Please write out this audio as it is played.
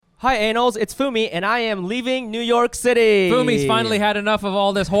Hi, Anals. It's Fumi, and I am leaving New York City. Fumi's finally had enough of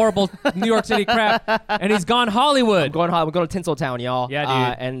all this horrible New York City crap, and he's gone Hollywood. I'm going to Tinseltown, y'all.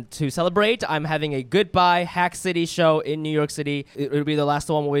 Yeah, dude. And to celebrate, I'm having a Goodbye Hack City show in New York City. It'll be the last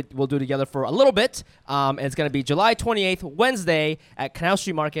one we'll do together for a little bit. And it's going to be July 28th, Wednesday, at Canal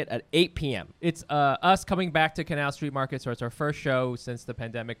Street Market at 8 p.m. It's us coming back to Canal Street Market, so it's our first show since the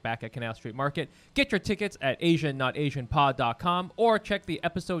pandemic back at Canal Street Market. Get your tickets at asiannotasianpod.com or check the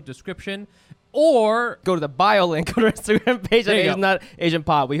episode description, or go to the bio link on our Instagram page at There you Asian Not Asian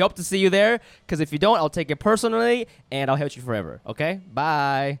Pod. We hope to see you there, because if you don't, I'll take it personally and I'll hate you forever. Okay?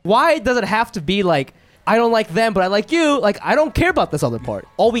 Bye. Why does it have to be like, I don't like them, but I like you? Like, I don't care about this other part.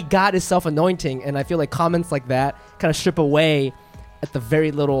 All we got is self-anointing, and I feel like comments like that kind of strip away at the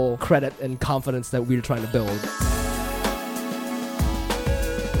very little credit and confidence that we're trying to build.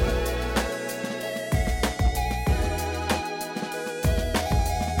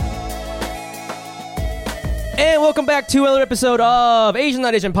 And welcome back to another episode of Asian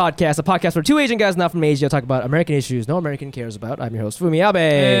Not Asian Podcast, a podcast where two Asian guys not from Asia talk about American issues no American cares about. I'm your host, Fumi Abe.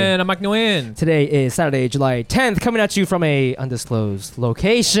 and I'm Mike Nguyen. Today is Saturday, July 10th, coming at you from a undisclosed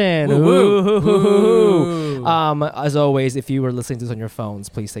location. Woo-woo. Ooh. As always, if you were listening to this on your phones,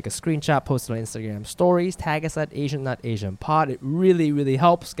 please take a screenshot, post it on Instagram stories, tag us at Asian Not Asian Pod. It really, really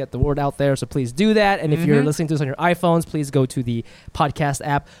helps get the word out there, so please do that. And if you're listening to this on your iPhones, please go to the podcast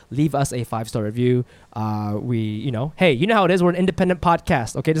app, leave us a 5-star review. Hey, you know how it is. We're an independent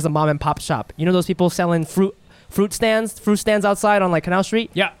podcast. Okay, this is a mom and pop shop. You know those people selling fruit stands outside on like Canal Street?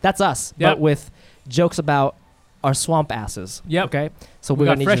 Yeah. That's us, Yep. but with jokes about our swamp asses. Yep. Okay, so We we're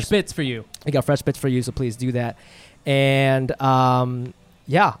got gonna fresh need bits for you. we got fresh bits for you, so please do that. And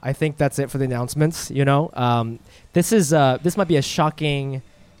yeah, I think that's it for the announcements. This might be a shocking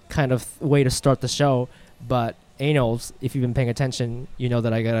kind of way to start the show, but Anals, if you've been paying attention, you know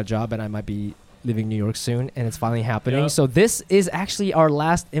that I got a job and I might be leaving New York soon, and it's finally happening. Yep. So this is actually our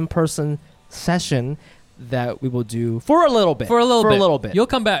last in-person session that we will do for a little bit. For a little bit. You'll You'll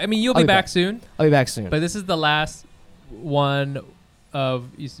come back. I mean, you'll I'll be be back back. soon, I'll be back soon. but this is the last one of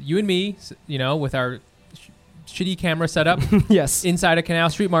you and me, with our shitty camera setup Yes. inside a Canal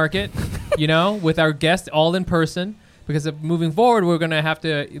Street Market, with our guests all in person, because moving forward, we're going to have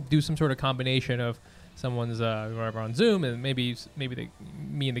to do some sort of combination of someone's whatever on Zoom, and maybe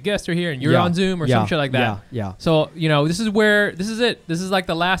me and the guest are here and you're on Zoom or some shit like that. Yeah. So, this is it. This is like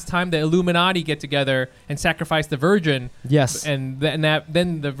the last time the Illuminati get together and sacrifice the Virgin. Yes. And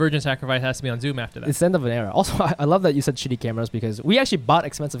then the Virgin sacrifice has to be on Zoom after that. It's the end of an era. Also, I love that you said shitty cameras, because we actually bought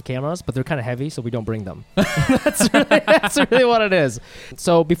expensive cameras, but they're kind of heavy, so we don't bring them. That's really what it is.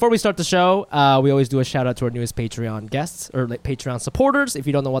 So before we start the show, we always do a shout out to our newest Patreon guests, or like Patreon supporters. If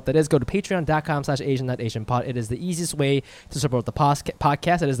you don't know what that is, go to patreon.com/AsianNotAsianPod. It is the easiest way to support the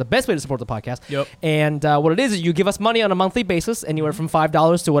podcast. It is the best way to support the podcast. Yep. And what it is you give us money on a monthly basis, anywhere from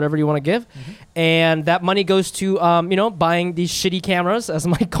 $5 to whatever you want to give. And that money goes to, buying these shitty cameras, as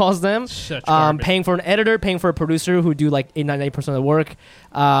Mike calls them. Such garbage. Paying for an editor, paying for a producer who do like 80-90% of the work.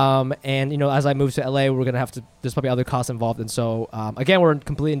 And as I move to LA, we're going to have to, there's probably other costs involved. And so, again, we're a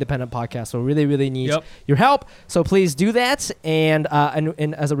completely independent podcast, so we really, really need your help. So please do that. And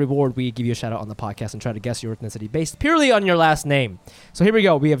as a reward, we give you a shout out on the podcast and try to guess your ethnicity based purely on your last name. So here we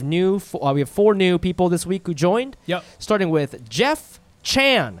go. We have 4 new people this week who joined. Yep. Starting with Jeff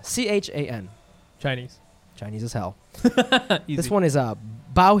Chan, Chan. Chinese. Chinese as hell. Easy. This one is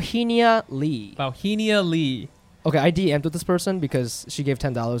Bauhinia Lee. Bauhinia Lee. Okay, I DM'd with this person because she gave $10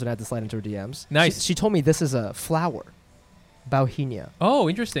 and I had to slide into her DMs. Nice. She told me this is a flower. Bauhinia. Oh,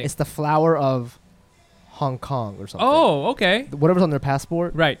 interesting. It's the flower of Hong Kong or something. Oh, okay. Whatever's on their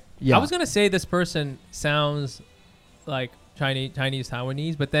passport. Right. Yeah. I was going to say this person sounds like Chinese,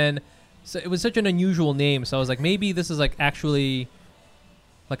 Taiwanese, but then it was such an unusual name. So I was like, maybe this is like actually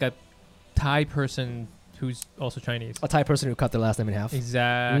like a Thai person who's also Chinese. A Thai person who cut their last name in half.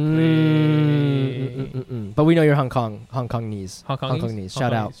 Exactly. But we know you're Hong Kongese. Hongkongese.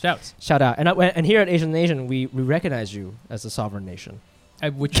 Shout out. Shouts. Shout out. And here at Asian Nation, we recognize you as a sovereign nation.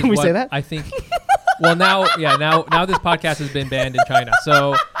 Which Can is we what say that? I think. Well, now this podcast has been banned in China.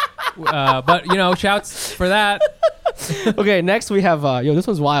 So, but shouts for that. Okay, next we have this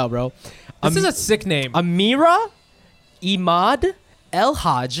one's wild, bro. This is a sick name, Amira Imad El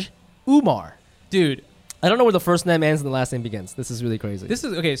Haj Umar. dude. I don't know where the first name ends and the last name begins. This is really crazy. This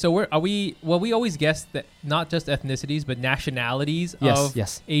is okay. So we always guess that not just ethnicities but nationalities of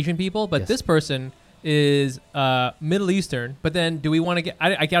Asian people. But this person is Middle Eastern. But then do we want to get?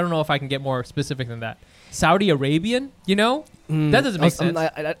 I don't know if I can get more specific than that. Saudi Arabian, that doesn't make sense.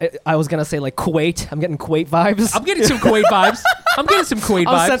 I was gonna say like Kuwait. I'm getting Kuwait vibes. I'm getting some Kuwait vibes. I'm getting some Kuwait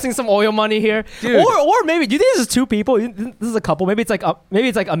vibes. I'm sensing some oil money here. Dude. Or maybe, do you think this is two people? This is a couple. Maybe it's like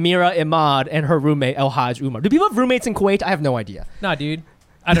Amira Imad and her roommate El Haj Umar. Do people have roommates in Kuwait? I have no idea. Nah, dude.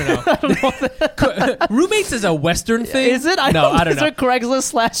 I don't know. Roommates is a Western thing. Is it? I don't know. Is it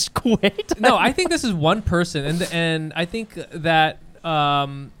Craigslist / Kuwait? No, I think this is one person, and I think that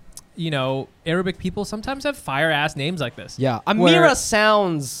Arabic people sometimes have fire ass names like this. Yeah, Amira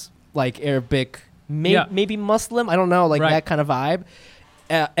sounds like Arabic, maybe Muslim. I don't know, like that kind of vibe.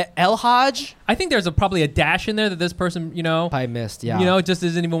 El Haj. I think there's probably a dash in there that this person, I missed. Yeah, just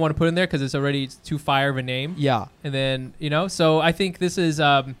doesn't even want to put in there because it's too fire of a name. Yeah, and then so I think this is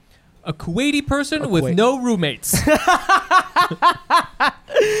a Kuwaiti person with no roommates.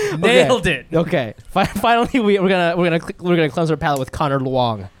 Nailed it. Okay, finally we're gonna cleanse our palate with Connor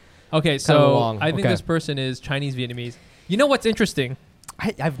Luong. Okay, so I think this person is Chinese Vietnamese. You know what's interesting?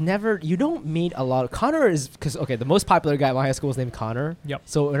 You don't meet a lot of Connor because the most popular guy at my high school is named Connor. Yep.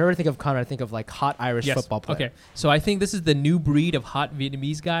 So whenever I think of Connor, I think of like hot Irish football player. Okay. So I think this is the new breed of hot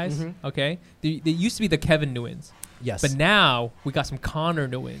Vietnamese guys. Mm-hmm. Okay. They used to be the Kevin Nguyen's. Yes. But now we got some Connor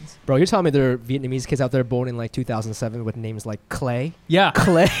Nguyen's. Bro, you're telling me there are Vietnamese kids out there born in like 2007 with names like Clay? Yeah.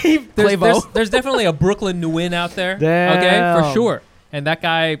 Clay? There's definitely a Brooklyn Nguyen out there. Damn. Okay, for sure. And that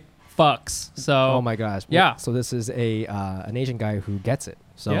guy fucks. So. Oh my gosh. Yeah. So this is an Asian guy who gets it.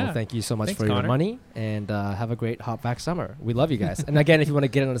 So thank you so much for Connor. your money, and have a great hop back summer. We love you guys. And again, if you want to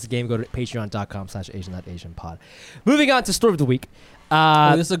get into this game, go to patreon.com/Asian.AsianPod. Moving on to story of the week.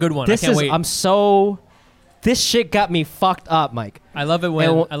 This is a good one. I can't wait. This shit got me fucked up, Mike. I love it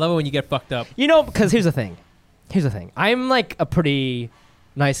when you get fucked up. Because here's the thing. I'm like a pretty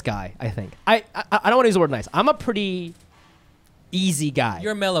nice guy, I think. I don't want to use the word nice. I'm a pretty easy guy.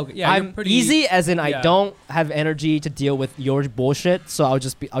 You're mellow. Yeah, I'm pretty easy as in I don't have energy to deal with your bullshit, so I'll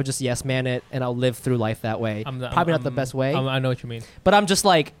just yes man it and I'll live through life that way. Probably not the best way. I know what you mean. But I'm just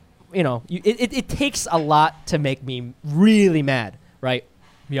like, it takes a lot to make me really mad, right?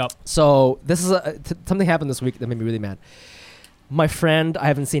 Yep. So this is something happened this week that made me really mad. My friend I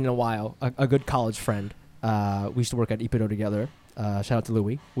haven't seen in a while, a good college friend. We used to work at Ippudo together. Shout out to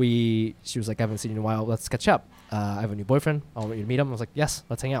Louie. She was like, I haven't seen you in a while. Let's catch up. I have a new boyfriend. I want you to meet him. I was like, yes,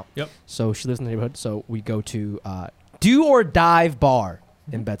 let's hang out. Yep. So she lives in the neighborhood. So we go to Do or Dive Bar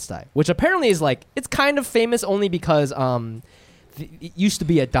in Bed-Stuy, which apparently is like, it's kind of famous only because it used to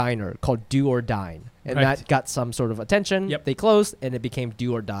be a diner called Do or Dine. And that got some sort of attention. Yep. They closed and it became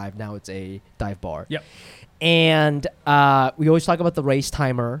Do or Dive. Now it's a dive bar. Yep. And we always talk about the race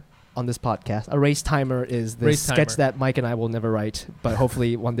timer on this podcast. A race timer is the sketch that Mike and I will never write, but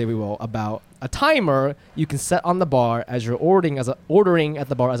hopefully one day we will, about a timer you can set on the bar as you're ordering at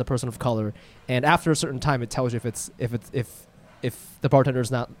the bar as a person of color, and after a certain time it tells you if the bartender is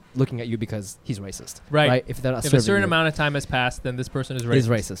not looking at you because he's racist. Right. If they're not if a certain amount of time has passed, then this person is racist. He's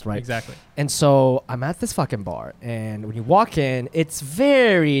racist, right? Exactly. And so I'm at this fucking bar, and when you walk in, it's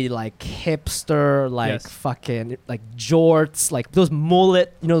very like hipster, like fucking like jorts, like those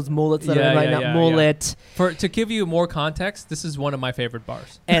mullet, those mullets that are right now, mullet. Yeah. To give you more context, this is one of my favorite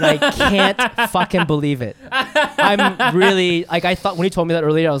bars. And I can't fucking believe it. I'm really, like, I thought when he told me that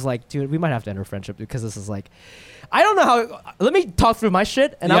earlier, I was like, dude, we might have to end our friendship because this is like, I don't know how. Let me talk through my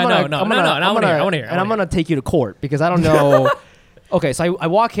shit, and I'm gonna take you to court because I don't know. Okay, so I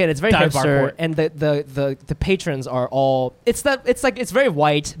walk in. It's very hipster, and the patrons are all. It's very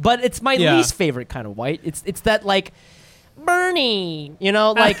white, but it's my least favorite kind of white. It's that like Bernie,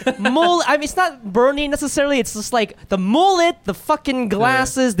 like mullet. I mean, it's not Bernie necessarily. It's just like the mullet, the fucking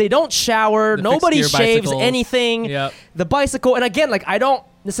glasses. They don't shower. Nobody shaves anything. Yep. The bicycle, and again, like I don't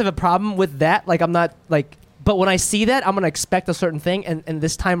necessarily have a problem with that. Like I'm not like. But when I see that, I'm going to expect a certain thing. And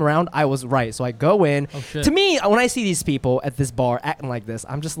this time around, I was right. So I go in. Oh, shit. To me, when I see these people at this bar acting like this,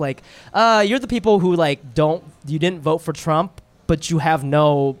 I'm just like, you're the people who like you didn't vote for Trump, but you have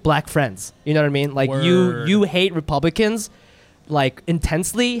no black friends. You know what I mean? Like you hate Republicans, like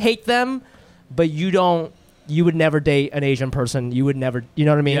intensely hate them, but you would never date an Asian person. You would never, you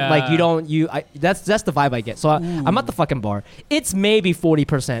know what I mean? Yeah. Like that's the vibe I get. So I'm at the fucking bar. It's maybe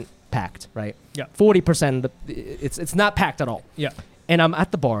 40% packed, right? Yeah. 40%. It's not packed at all. Yeah. And I'm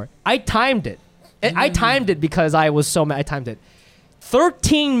at the bar. I timed it. I timed it because I was so mad. I timed it.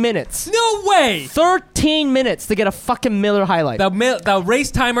 13 minutes. No way. 13 minutes to get a fucking Miller High Life. The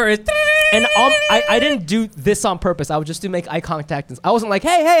race timer is. And I didn't do this on purpose. I would just do make eye contact. And I wasn't like,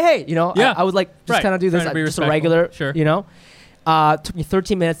 hey. Yeah. I would like just kind of do this. Just a regular. Sure. Took me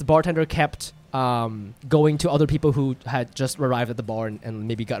 13 minutes. The bartender kept going to other people who had just arrived at the bar and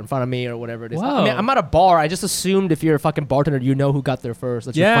maybe got in front of me or whatever it is. Whoa. I mean, I'm at a bar. I just assumed if you're a fucking bartender, you know who got there first.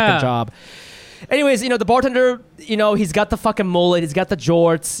 That's your fucking job. Anyways, the bartender, he's got the fucking mullet, he's got the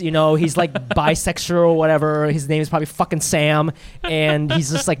jorts, he's like bisexual or whatever. His name is probably fucking Sam, and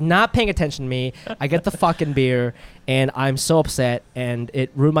he's just like not paying attention to me. I get the fucking beer, and I'm so upset, and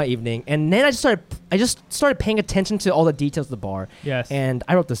it ruined my evening. And then I just started paying attention to all the details of the bar. Yes. And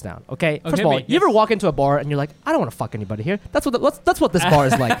I wrote this down. Okay. First of all, you ever walk into a bar and you're like, I don't want to fuck anybody here. That's what this bar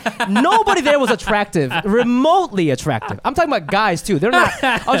is like. Nobody there was attractive, remotely attractive. I'm talking about guys too. They're not.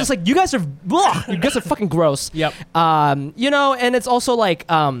 I was just like, you guys are fucking gross. Yep. And it's also like,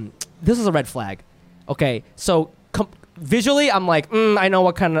 this is a red flag. Okay, so visually, I'm like, I know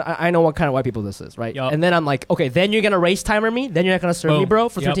what kind of white people this is, right? Yep. And then I'm like, okay, then you're gonna race timer me. Then you're not gonna serve me, bro,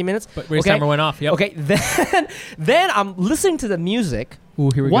 for 13 minutes. But race timer went off. Yep. Okay. Then I'm listening to the music. Ooh,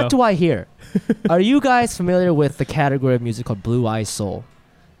 here we go. What do I hear? Are you guys familiar with the category of music called Blue Eyed Soul?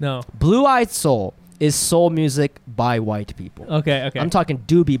 No. Blue Eyed Soul is soul music by white people. Okay. I'm talking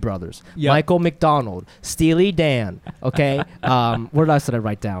Doobie Brothers, Michael McDonald, Steely Dan. Okay. What else did I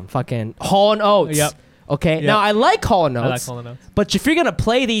write down? Fucking Hall & Oates. Yep. Okay. Yep. Now I like Hall & Oates. But if you're gonna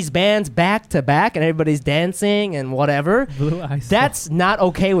play these bands back to back and everybody's dancing and whatever, that's not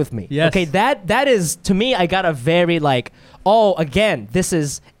okay with me. Yes. Okay. That is, to me, I got a very like, again, this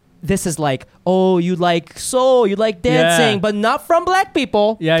is like, you like soul, you like dancing, but not from black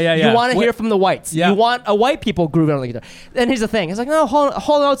people. Yeah. You want to hear from the whites. Yeah. You want a white people grooving on the guitar. And here's the thing. It's like, no, Hall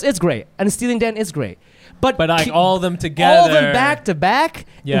 & Oates is great. And Steely Dan is great. But like all of them together. All of them back to back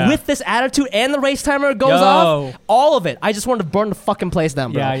with this attitude and the race timer goes off. All of it. I just wanted to burn the fucking place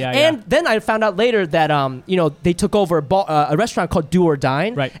down, bro. And then I found out later that, they took over a restaurant called Do or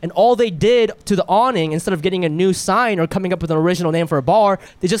Dine. Right. And all they did to the awning, instead of getting a new sign or coming up with an original name for a bar,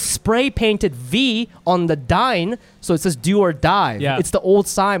 they just spray painted V on the dine. So it says Do or Die. Yeah. It's the old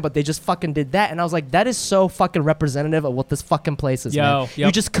sign, but they just fucking did that. And I was like, that is so fucking representative of what this fucking place is, man. Yep.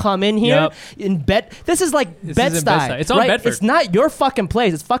 You just come in here in Bed. This is like Bed-Stuy. It's on Bedford. It's not your fucking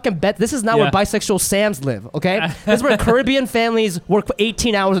place. It's fucking Bed. This is not where bisexual Sams live, okay? This is where Caribbean families work for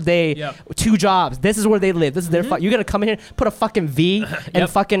 18 hours a day, 2 jobs. This is where they live. This is their you're going to come in here, put a fucking V and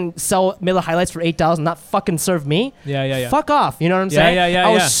fucking sell Miller High Lights for $8 and not fucking serve me? Yeah. Fuck off. You know what I'm saying? Yeah.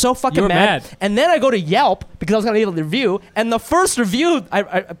 I was so fucking mad. And then I go to Yelp because I was going to leave a review, and the first review,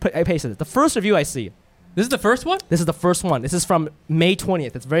 I pasted it. The first review I see. This is the first one? This is the first one. This is from May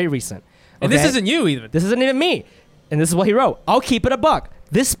 20th. It's very recent. And this isn't you even. This isn't even me. And this is what he wrote. I'll keep it a buck.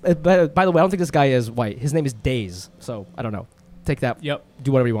 This, by the way, I don't think this guy is white. His name is Days. So, I don't know. Take that. Yep.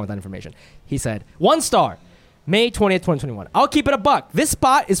 Do whatever you want with that information. He said, 1 star. May 20th, 2021. I'll keep it a buck. This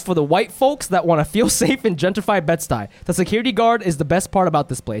spot is for the white folks that want to feel safe in gentrified Bed-Stuy. The security guard is the best part about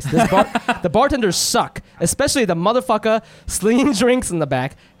this place. The bartenders suck, especially the motherfucker slinging drinks in the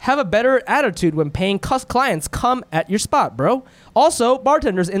back. Have a better attitude when paying clients come at your spot, bro. Also,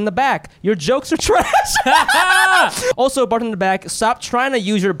 bartenders in the back, your jokes are trash. Also, bartender in the back, stop trying to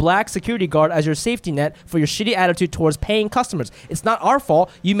use your black security guard as your safety net for your shitty attitude towards paying customers. It's not our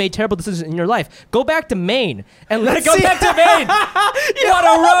fault. You made terrible decisions in your life. Go back to Maine and let's go back to Maine. What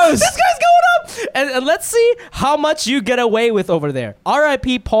a roast! This guy's going up, and let's see how much you get away with over there.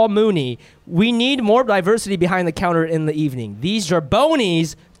 R.I.P. Paul Mooney. We need more diversity behind the counter in the evening. These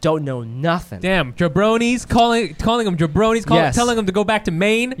jabronis don't know nothing. Damn, jabronis, calling them jabronis, telling them to go back to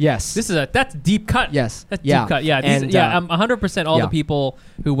Maine. Yes. That's deep cut. Yes. That's deep cut. Yeah. 100% all the people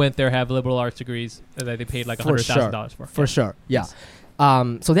who went there have liberal arts degrees that they paid like $100,000 for. For sure. Yeah.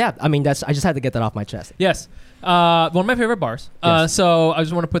 So yeah, I mean, I just had to get that off my chest. Yes. One of my favorite bars. Yes. So I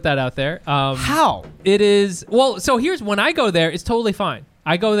just want to put that out there. How? It is, so here's, when I go there, it's totally fine.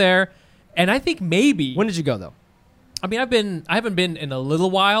 I go there, and I think maybe. When did you go though? I mean, I haven't been in a little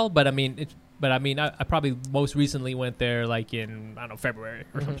while, but I mean, I probably most recently went there like in, I don't know, February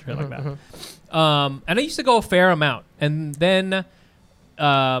or something like that. And I used to go a fair amount, and then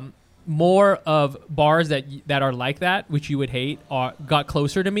more of bars that are like that, which you would hate, got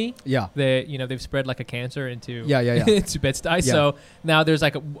closer to me. Yeah. They've spread like a cancer into into Bed-Stuy. Yeah. So now there's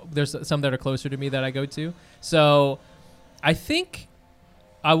some that are closer to me that I go to. So I think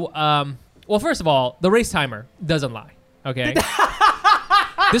well, first of all, the race timer doesn't lie. Okay.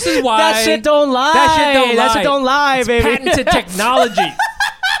 This is why that shit don't lie. That shit don't lie, it's baby. Patented technology.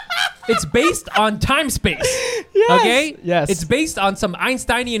 It's based on time space. Yes. Okay? Yes. It's based on some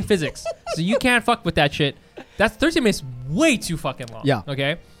Einsteinian physics. So you can't fuck with that shit. That's 30 minutes way too fucking long. Yeah.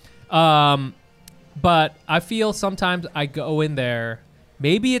 Okay? But I feel sometimes I go in there,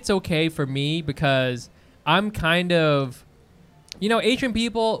 maybe it's okay for me because I'm kind of, Asian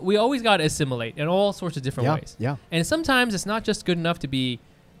people, we always got to assimilate in all sorts of different ways. Yeah. And sometimes it's not just good enough to be,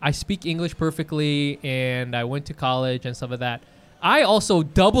 I speak English perfectly and I went to college and stuff like that. I also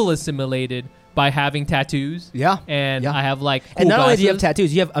double assimilated by having tattoos. Yeah. And I have like cool and not only do you have glasses.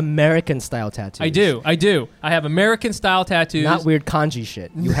 tattoos, you have American style tattoos. I do. I have American style tattoos. Not weird kanji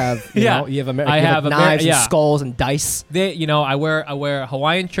shit. You have you Yeah. know, you have I have knives yeah. and skulls and dice. They, you know, I wear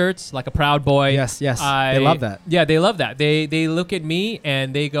Hawaiian shirts like a proud boy. Yes. They love that. Yeah, they love that. They look at me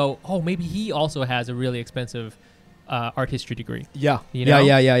and they go, "Oh, maybe he also has a really expensive art history degree." Yeah. You know?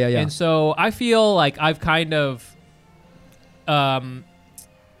 Yeah. And so I feel like I've kind of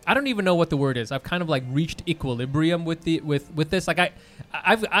I don't even know what the word is. I've kind of like reached equilibrium with this. Like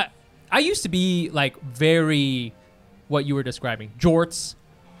I used to be like very what you were describing, jorts,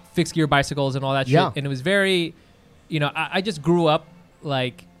 fixed gear bicycles and all that shit. And it was very, you know, I just grew up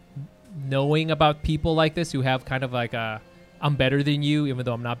like knowing about people like this who have kind of like a I'm better than you, even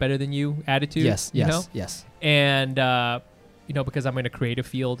though I'm not better than you attitude. Yes. And you know, because I'm in a creative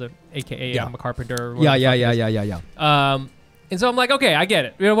field, aka I'm a carpenter. Yeah. And so I'm like, okay, I get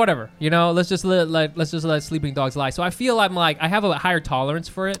it. You know, whatever. You know, let's just let sleeping dogs lie. So I feel I'm like I have a higher tolerance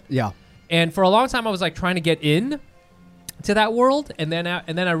for it. Yeah. And for a long time, I was like trying to get in to that world, and then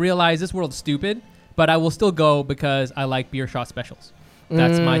I realized this world's stupid, but I will still go because I like beer shot specials.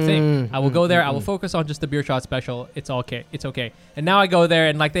 That's my thing. I will go there. I will focus on just the beer shot special. It's okay. It's okay. And now I go there,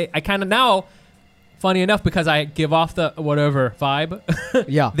 and like I kind of now. Funny enough, because I give off the whatever vibe,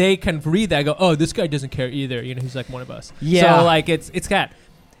 they can read that and go, oh, this guy doesn't care either. You know, he's like one of us. Yeah. So, like, it's cat.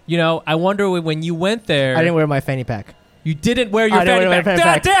 You know, I wonder when you went there. I didn't wear my fanny pack. You didn't wear your fanny pack.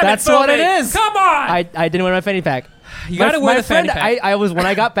 God damn it, that's what it is. Come on. I didn't wear my fanny pack. You got to wear the fanny pack. I was, when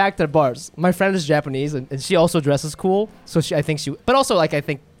I got back to the bars, my friend is Japanese, and she also dresses cool. So but also, like, I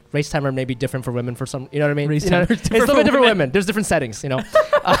think race timer may be different for women for some, you know what I mean? Race timer it's a little bit different for women. There's different settings, you know?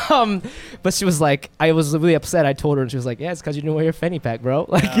 But she was like, I was really upset. I told her, and she was like, yeah, it's because you didn't wear your fanny pack, bro.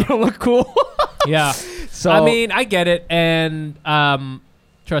 Like, you don't look cool. Yeah. So I mean, I get it. And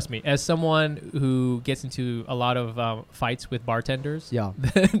trust me, as someone who gets into a lot of fights with bartenders, I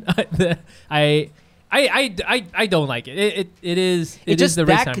don't like it. It is the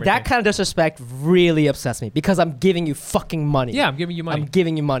race timer that kind of disrespect really upsets me because I'm giving you fucking money. Yeah, I'm giving you money. I'm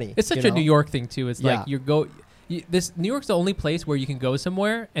giving you money. It's such a New York thing too. It's like this New York's the only place where you can go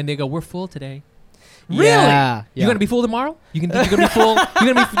somewhere and they go, "We're full today." Really? Yeah. You're gonna be full tomorrow? You're gonna be full?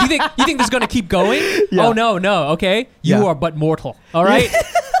 You think this is gonna keep going? Yeah. Oh no. Okay. You are but mortal. All right.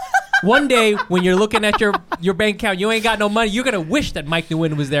 One day when you're looking at your bank account, you ain't got no money. You're gonna wish that Mike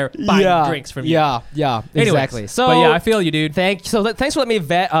Nguyen was there buying drinks from you. Yeah, exactly. So, but yeah, I feel you, dude. Thanks for letting me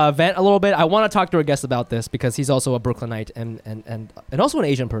vent a little bit. I want to talk to our guest about this because he's also a Brooklynite and also an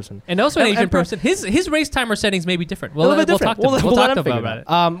Asian person. And also an Asian person. His race timer settings may be different. We'll talk to him about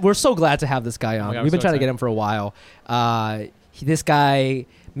it. We're so glad to have this guy on. We've been trying to get him for a while. This guy,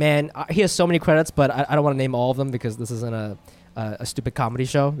 man, he has so many credits, but I don't want to name all of them because this isn't a stupid comedy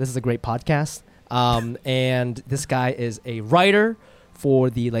show. This is a great podcast. And this guy is a writer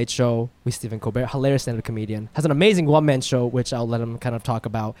for The Late Show with Stephen Colbert, hilarious stand-up comedian. Has an amazing one-man show, which I'll let him kind of talk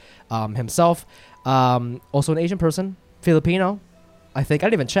about himself. Also an Asian person, Filipino. I think. I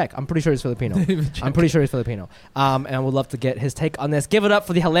didn't even check. I'm pretty sure he's Filipino. And I would love to get his take on this. Give it up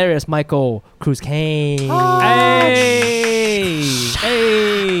for the hilarious Michael Cruz Kane. Hey!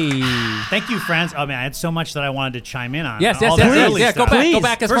 Thank you, friends. Oh man, I had so much that I wanted to chime in on. Yes. Go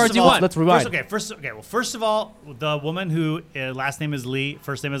back as far as you want. Let's rewind. First of all, the woman who last name is Lee,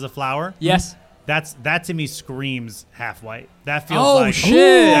 first name is a flower. Yes. That to me screams half white. That feels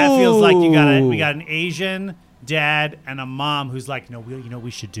shit. That feels like we got an Asian dad and a mom who's like, no,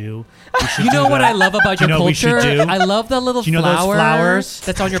 we should do. You know what I love about your culture? We should do? I love the little flowers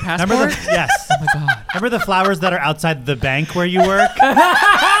that's on your passport. Yes. Oh my god. Remember the flowers that are outside the bank where you work?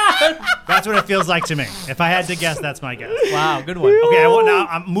 That's what it feels like to me. If I had to guess, that's my guess. Wow, good one. Okay, now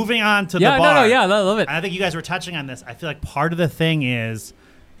I'm moving on to the bar. I love it. And I think you guys were touching on this. I feel like part of the thing is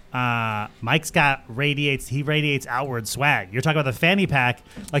Mike's he radiates outward swag. You're talking about the fanny pack.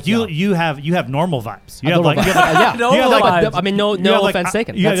 Like you have normal vibes. You have no offense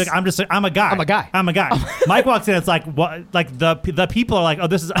taken. I'm a guy. Mike walks in, it's like what? Like the people are like, oh,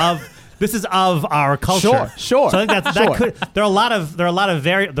 this is of our culture. Sure. So I think that could. There are a lot of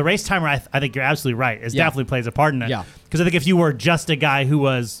the race timer. I think you're absolutely right. It definitely plays a part in it. Yeah. Because I think if you were just a guy who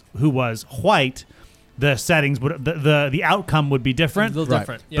was white, the settings would the outcome would be different. A little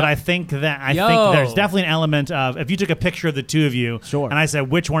different. But I think there's definitely an element of if you took a picture of the two of you, and I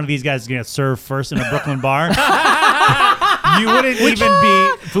said which one of these guys is going to serve first in a Brooklyn bar, you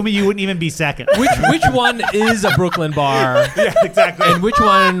wouldn't even be second. Which one is a Brooklyn bar? Yeah, exactly. And which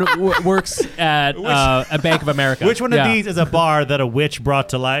one works at a Bank of America? Which one of these is a bar that a witch brought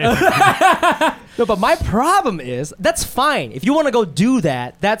to life? No, but my problem is that's fine. If you want to go do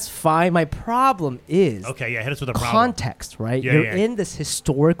that, that's fine. My problem is hit us with a problem. Context, right? You're in this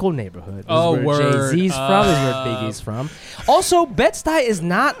historical neighborhood. This is where Jay-Z's from. This is where Biggie's from. Also, Bed-Stuy is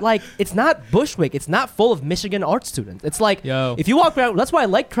not like it's not Bushwick. It's not full of Michigan art students. It's like if you walk around. That's why I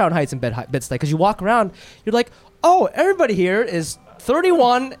like Crown Heights and Bed-Stuy, because you walk around, you're like, oh, everybody here is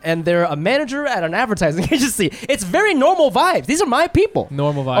 31 and they're a manager at an advertising agency. It's very normal vibes. These are my people.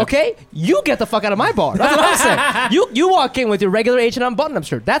 Normal vibes. Okay? You get the fuck out of my bar. That's what I'm saying. You walk in with your regular H&M button-up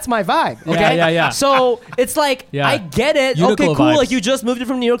shirt. That's my vibe. Okay? Yeah. So it's like, I get it. Uniqlo okay, cool. vibes. Like you just moved in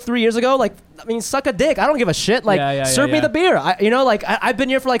from New York 3 years ago. Like, I mean, suck a dick. I don't give a shit. Like, serve me the beer. I've been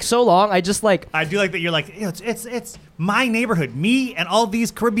here for like so long. I just like. I do like that you're like, it's my neighborhood. Me and all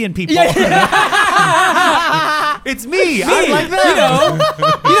these Caribbean people. It's me. I'm like that.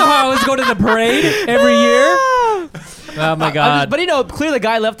 You know how I always go to the parade every year? Oh my God! But clearly the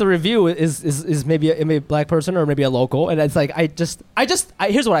guy left the review is maybe a black person or maybe a local, and it's like here's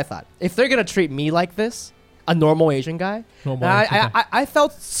what I thought: if they're gonna treat me like this, a normal Asian guy, I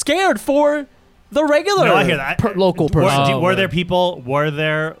felt scared for the regular I hear that. Local person. Were there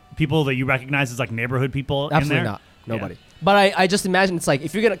people that you recognize as like neighborhood people? Absolutely in there? not. Nobody. Yeah. But I just imagine it's like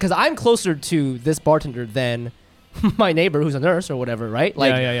if you're gonna, because I'm closer to this bartender than my neighbor who's a nurse or whatever, right?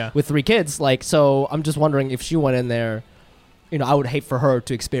 Like with 3 kids. Like, so I'm just wondering if she went in there, I would hate for her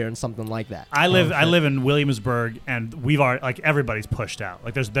to experience something like that. I live in Williamsburg, and we've already, like, everybody's pushed out.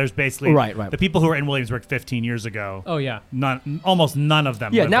 Like there's basically the people who were in Williamsburg 15 years ago. Oh yeah. Almost none of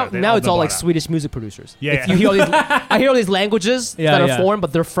them. Yeah, now it's all like Swedish music producers. Yeah. You hear I hear all these languages that are foreign,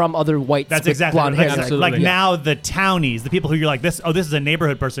 but they're from other whites. That's exactly blonde hair. Like now the townies, the people who you're like this is a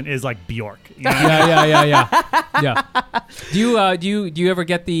neighborhood person is like Bjork. You know? Yeah. Do you ever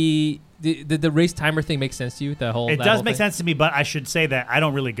get the race timer thing make sense to you? It does make sense to me, but I should say that I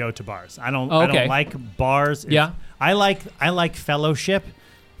don't really go to bars. I don't like bars. I like fellowship,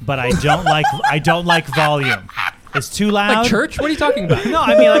 but I don't like volume. It's too loud. Like church? What are you talking about? No,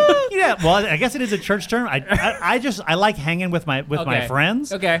 I mean well, I guess it is a church term. I like hanging with my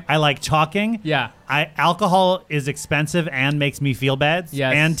friends. Okay. I like talking. Yeah. Alcohol is expensive and makes me feel bad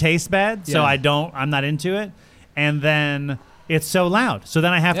and taste bad, so I'm not into it. And then it's so loud. So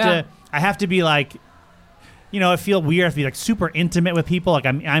then I have to be like, I feel weird. I have to be like super intimate with people. Like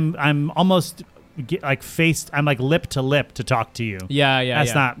I'm almost I'm like lip to lip to talk to you.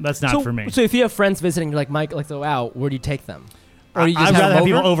 That's not for me. So if you have friends visiting, you're like, Mike, like, so out, where do you take them? Or you just I'd rather have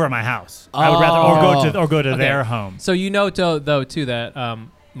people over at my house. I would rather go to their home. So though too that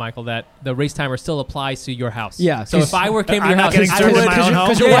Michael, that the race timer still applies to your house. Yeah. So if I came to your house, because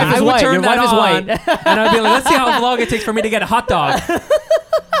your wife is white. Your wife is white, and I'd be like, let's see how long it takes for me to get a hot dog.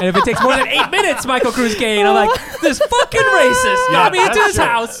 And if it takes more than 8 minutes, Michael Cruz Kane, I'm like, this fucking racist got me into his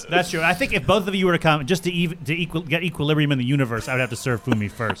house. That's true. I think if both of you were to come just to get equilibrium in the universe, I would have to serve Fumi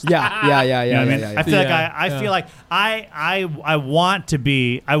first. Yeah. I feel like I want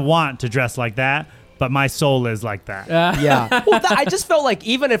to dress like that, but my soul is like that. Yeah. Well, I just felt like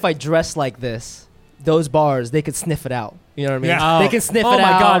even if I dressed like this, those bars, they could sniff it out. You know what I mean? Yeah. They can sniff it out. Oh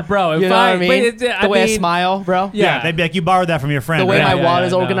my God, bro. You know what I mean? The way I smile, bro. Yeah. They'd be like, you borrowed that from your friend. The way my wallet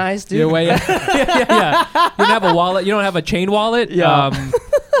is organized, dude. You don't have a wallet. You don't have a chain wallet. Yeah.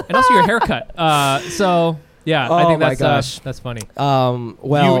 And also your haircut. I think that's funny.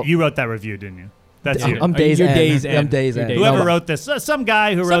 Well, you wrote that review, didn't you? That's you. I'm Days End. Whoever wrote this, some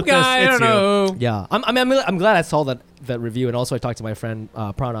guy who wrote this. I don't know. Yeah, I'm glad I saw that review, and also I talked to my friend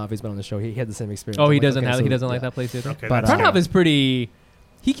Pranav. He's been on the show. He had the same experience. Oh, he doesn't like that place either. Okay, but Pranav is pretty.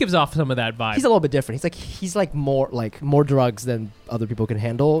 He gives off some of that vibe. He's a little bit different. He's like more drugs than other people can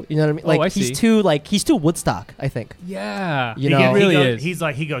handle. You know what I mean? Like I see. he's too Woodstock, I think. Yeah, he really is. He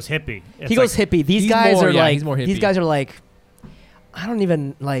goes hippie. He goes hippie. These guys are like he's more hippie. These guys are like, I don't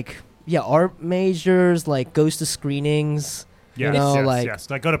even like. Yeah, art majors, like goes to screenings. Yes.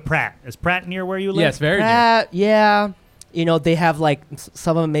 Like go to Pratt. Is Pratt near where you live? Yes, very Pratt, near. Yeah. They have like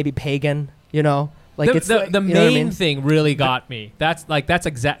some of them maybe pagan. Like the Maine thing really got me. That's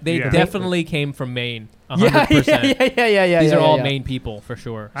exact. They definitely came from Maine. 100%. Yeah. These are all Maine people for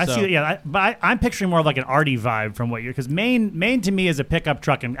sure. I see. Yeah, but I'm picturing more of like an arty vibe from what you're, because Maine to me is a pickup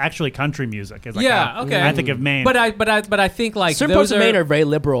truck and actually country music. Is like okay. I think of Maine, but I think like certain parts of Maine are very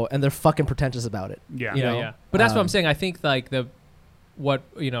liberal and they're fucking pretentious about it. Yeah. But that's what I'm saying. I think like the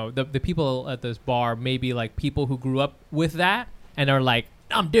people at this bar may be like people who grew up with that and are like,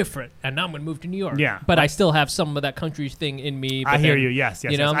 I'm different, and now I'm going to move to New York. Yeah. But I still have some of that country thing in me. I hear you, yes.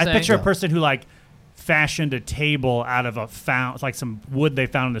 You know what I'm I picture a person who, like, fashioned a table out of like some wood they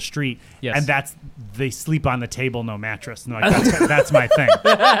found in the street, and they sleep on the table, no mattress. And like, that's my thing. You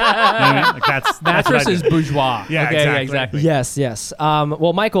know what I mean? Like mattress is bourgeois. Yeah, okay, exactly. Yes.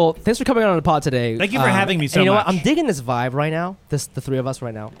 Well, Michael, thanks for coming on the pod today. Thank you for having me so much. You know what? I'm digging this vibe right now. The three of us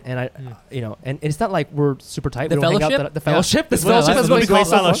right now, and and it's not like we're super tight. The fellowship. The fellowship. This fellowship is what we call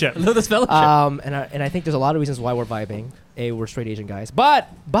fellowship. This fellowship. And I think there's a lot of reasons why we're vibing. We're straight Asian guys, but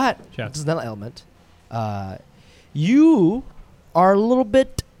this is another element. You are a little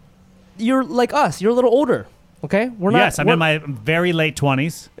bit. You're like us. You're a little older. Okay, we're not. Yes, I'm in my very late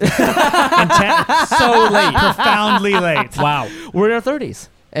 20s. So late, profoundly late. Wow, we're in our 30s,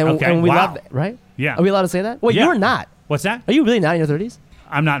 and we love it, right? Yeah. Are we allowed to say that? Wait, you're not. What's that? Are you really not in your 30s?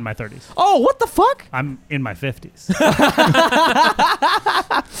 I'm not in my 30s. Oh, what the fuck? I'm in my 50s.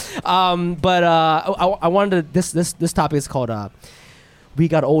 But I wanted to. This topic is called "We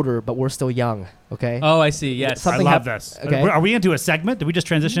Got Older, but We're Still Young." Okay. Oh, I see. Yes, I love this. Okay. Are we into a segment? Did we just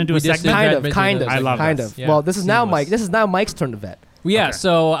transition into a segment? Kind of. I love kind this. of. Yeah. Well, this is now Mike. This is now Mike's turn to vet. Yeah. Okay.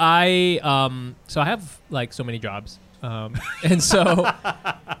 So I have like so many jobs, and so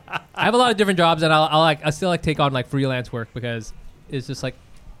I have a lot of different jobs, and I still take on like freelance work because it's just like.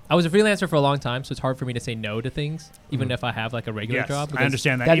 I was a freelancer for a long time, so it's hard for me to say no to things, even if I have like a regular job. I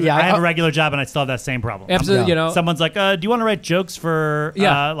understand that. I have a regular job, and I still have that same problem. Absolutely, you know. Someone's like, "Do you want to write jokes for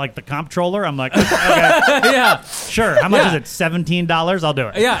like the comptroller?" I'm like, "Okay, yeah, sure. How much is it? $17? I'll do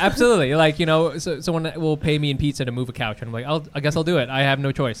it." Yeah, absolutely. Like so someone will pay me in pizza to move a couch, and I'm like, I guess I'll do it. I have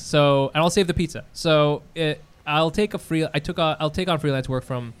no choice. So and I'll save the pizza. So I'll take on freelance work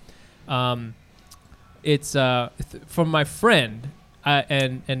from, it's from my friend.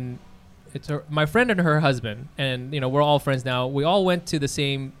 And it's my friend and her husband, and we're all friends now. We all went to the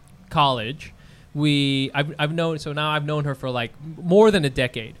same college. I've known her for like more than a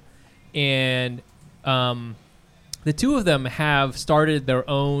decade, and the two of them have started their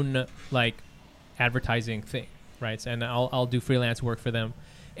own like advertising thing, right? And I'll do freelance work for them,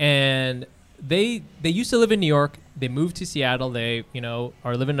 and they used to live in New York. They moved to Seattle. They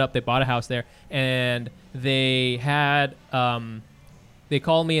are living it up. They bought a house there, and they had they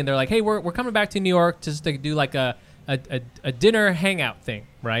called me and they're like, "Hey, we're coming back to New York just to do like a dinner hangout thing,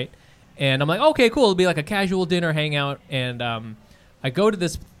 right?" And I'm like, "Okay, cool. It'll be like a casual dinner hangout." And I go to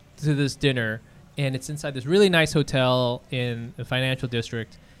this dinner, and it's inside this really nice hotel in the financial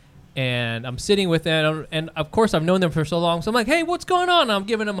district. And I'm sitting with them, and of course I've known them for so long, so I'm like, "Hey, what's going on?" And I'm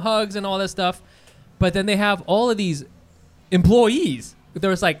giving them hugs and all that stuff. But then they have all of these employees. There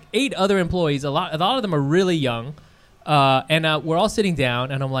was like 8 other employees. A lot of them are really young. And we're all sitting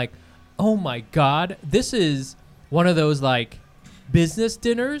down, and I'm like, "Oh my God, this is one of those like business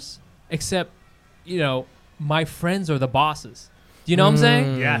dinners, except, my friends are the bosses." Do you know what I'm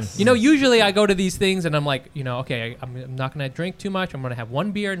saying? Yes. Usually I go to these things and I'm like, okay, I'm not going to drink too much. I'm going to have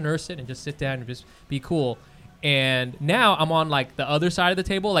one beer, nurse it, and just sit down and just be cool. And now I'm on like the other side of the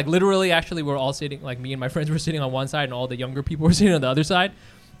table. Like literally, actually, we're all sitting, like me and my friends were sitting on one side, and all the younger people were sitting on the other side.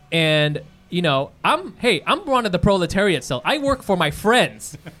 And I'm one of the proletariat still. I work for my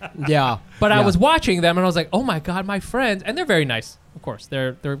friends. Yeah. But I was watching them, and I was like, "Oh my God, my friends!" And they're very nice, of course.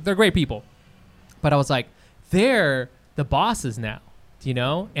 They're great people. But I was like, they're the bosses now,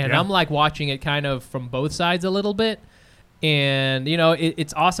 And I'm like watching it kind of from both sides a little bit, and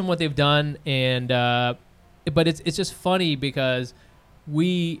it's awesome what they've done, and but it's just funny because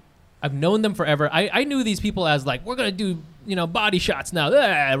I've known them forever. I knew these people as like, we're gonna do body shots now,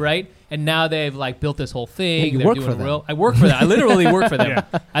 right? And now they've like built this whole thing. You work for them. I work for them. I literally work for them.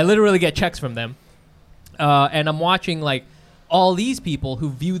 Yeah. I literally get checks from them. And I'm watching like all these people who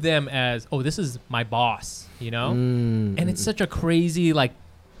view them as, oh, this is my boss, And it's such a crazy like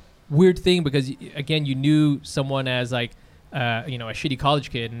weird thing because again, you knew someone as like a shitty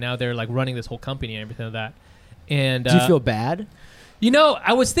college kid, and now they're like running this whole company and everything like that. And do you feel bad?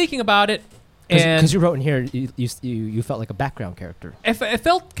 I was thinking about it. Because you wrote in here, you felt like a background character. It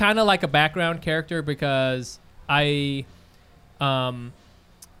felt kind of like a background character because I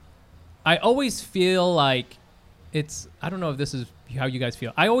always feel like I don't know if this is how you guys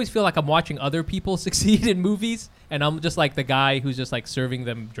feel. I always feel like I'm watching other people succeed in movies, and I'm just like the guy who's just like serving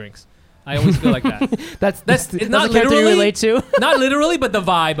them drinks. I always feel like that. that's not the character you relate to. Not literally, but the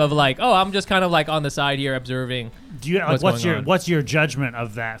vibe of like, oh, I'm just kind of like on the side here observing. Do you what's your judgment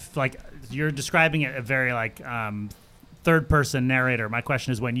of that? Like you're describing it a very like third person narrator. My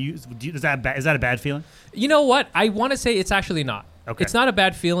question is, is that a bad feeling? You know what? I want to say it's actually not. Okay. It's not a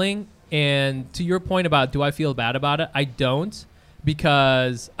bad feeling. And to your point about do I feel bad about it? I don't,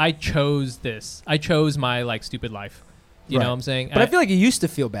 because I chose this. I chose my like stupid life. You know what I'm saying? But I feel like you used to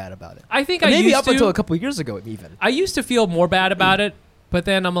feel bad about it. I think maybe up until a couple of years ago even. I used to feel more bad about it, but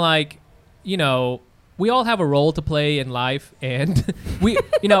then I'm like, you know, we all have a role to play in life, and we,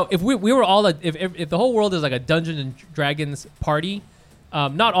 you know, if we were all if the whole world is like a Dungeons and Dragons party,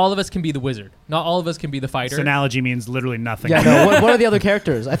 not all of us can be the wizard. Not all of us can be the fighter. This analogy means literally nothing. Yeah, no. What are the other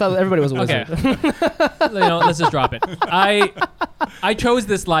characters? I thought everybody was a wizard. Okay. You know, let's just drop it. I chose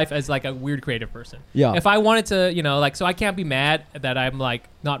this life as like a weird creative person. Yeah. If I wanted to, you know, like, so I can't be mad that I'm like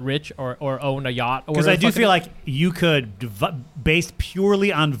not rich or own a yacht. Because I do feel like you could, based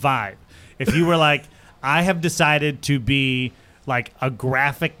purely on vibe, if you were like, I have decided to be like a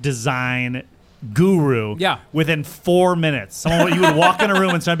graphic design guru. Yeah. Within 4 minutes, you would walk in a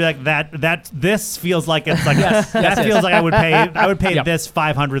room and start to be like, this feels like it's like that feels like I would pay Yep. this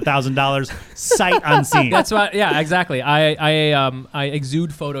 $500,000 sight unseen. That's what. Yeah, exactly. I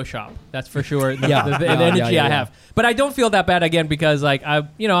exude Photoshop. That's for sure. The energy I have. But I don't feel that bad again because like I'm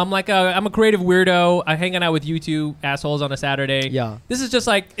a creative weirdo. I'm hanging out with you two assholes on a Saturday. Yeah. This is just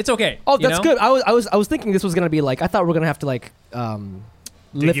like it's okay. Oh, that's good. I was thinking this was gonna be like I thought we were gonna have to like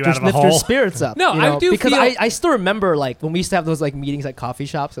lift your spirits up. No, I do because feel I still remember like when we used to have those like meetings at coffee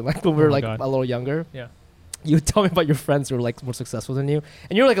shops and like when we were like a little younger. Yeah. You would tell me about your friends who were like more successful than you,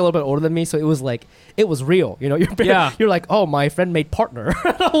 and you're like a little bit older than me, so it was real. You know, you're like, oh, my friend made partner.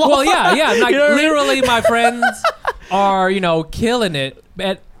 Well, yeah, like literally, my friends are killing it,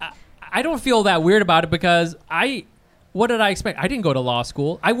 but I don't feel that weird about it because what did I expect? I didn't go to law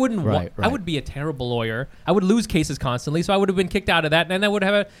school. I wouldn't. I would be a terrible lawyer. I would lose cases constantly, so I would have been kicked out of that, and then I would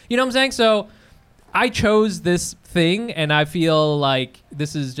have you know what I'm saying? So I chose this thing, and I feel like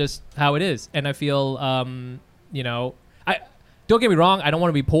this is just how it is. And I feel, I don't get me wrong. I don't want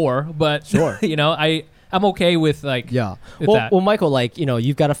to be poor, but sure, I'm okay with like Well, Michael, like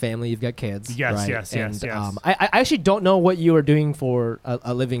you've got a family, you've got kids. Yes, right? yes. I actually don't know what you were doing for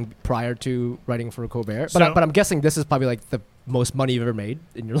a living prior to writing for Colbert, but I'm guessing this is probably like the most money you've ever made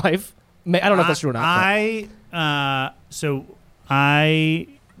in your life. I don't know if that's true or not. I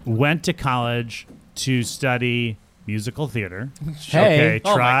went to college to study musical theater. Hey.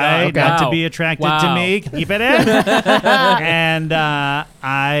 Tried not to be attracted to me. Keep it in. And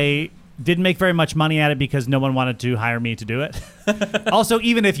I didn't make very much money at it because no one wanted to hire me to do it. Also,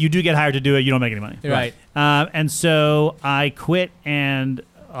 even if you do get hired to do it, you don't make any money. Right. And so I quit and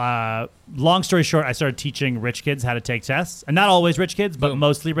long story short, I started teaching rich kids how to take tests. And not always rich kids, but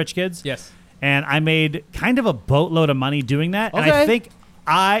mostly rich kids. Yes. And I made kind of a boatload of money doing that. Okay. And I think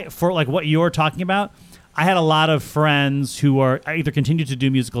for like what you're talking about, I had a lot of friends who either continued to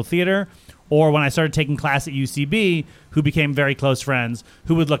do musical theater or when I started taking class at UCB, who became very close friends,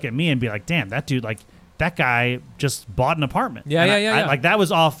 who would look at me and be like, damn, that dude, like, that guy just bought an apartment. Yeah. Like, that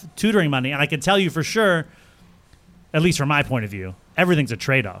was off tutoring money. And I can tell you for sure, at least from my point of view, everything's a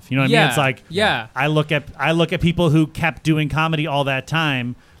trade-off. You know what I mean? It's like, I look at people who kept doing comedy all that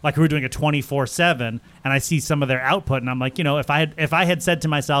time, like who were doing it 24/7, and I see some of their output, and I'm like, if I had said to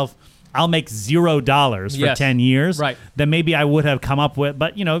myself, I'll make $0 for 10 years, right, then maybe I would have come up with.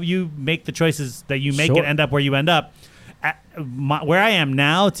 But you make the choices that you make and end up where you end up. Where I am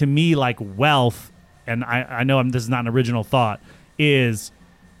now, to me, like wealth, and I know this is not an original thought, is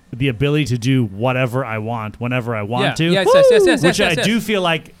the ability to do whatever I want whenever I want to. Yes, which I do feel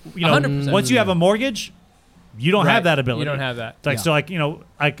like, 100%. Once you have a mortgage, you don't have that ability. You don't have that. Like, so like,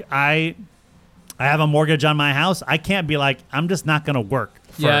 like I have a mortgage on my house. I can't be like, I'm just not going to work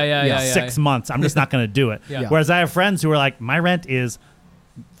for 6 months. I'm just not going to do it. Whereas I have friends who are like, my rent is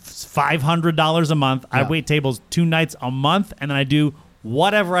 $500 a month. I wait tables 2 nights a month, and then I do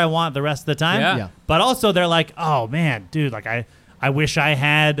whatever I want the rest of the time. But also they're like, oh man, dude, like I wish I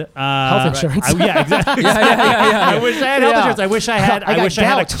had health insurance. Exactly. I wish I had health insurance. I wish I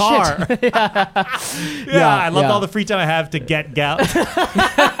had a car. I love all the free time I have to get gout.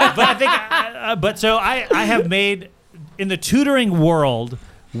 But I think, so I have made in the tutoring world.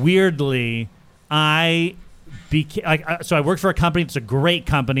 Weirdly, so I worked for a company. It's a great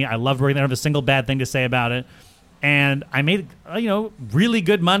company. I loved working there. I have a single bad thing to say about it. And I made really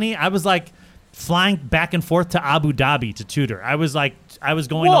good money. I was like flying back and forth to Abu Dhabi to tutor. I was going. You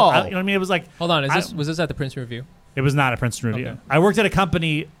know what I mean? It was like. Hold on. Was this at the Princeton Review? It was not a Princeton Review. Okay. I worked at a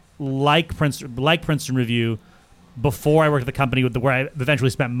company like Princeton Review before I worked at the company where I eventually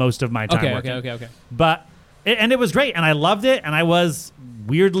spent most of my time working. Okay. But it was great, and I loved it, and I was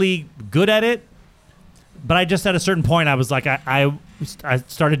weirdly good at it. But I just at a certain point I was like I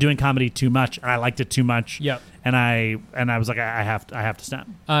started doing comedy too much, and I liked it too much. Yep. And I was like I have to stop.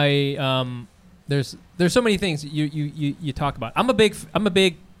 There's so many things you talk about. I'm a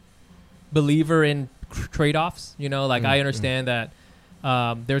big believer in trade-offs. You know, like I understand that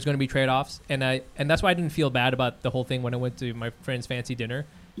there's going to be trade-offs, and that's why I didn't feel bad about the whole thing when I went to my friend's fancy dinner,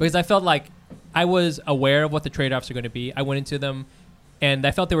 because I felt like I was aware of what the trade-offs are going to be. I went into them, and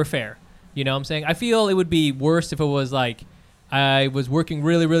I felt they were fair. You know what I'm saying? I feel it would be worse if it was like I was working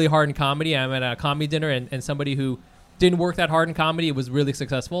really, really hard in comedy. I'm at a comedy dinner, and somebody who didn't work that hard in comedy, it was really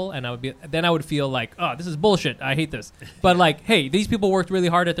successful, and I would feel like, oh, this is bullshit. I hate this. But like, hey, these people worked really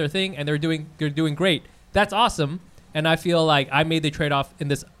hard at their thing, and they're doing great. That's awesome. And I feel like I made the trade-off in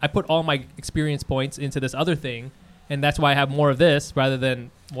this. I put all my experience points into this other thing, and that's why I have more of this rather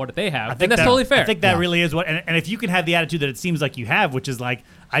than what they have. And that's totally fair. I think that really is what, and if you can have the attitude that it seems like you have, which is like,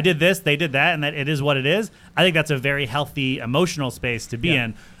 I did this, they did that, and that it is what it is, I think that's a very healthy emotional space to be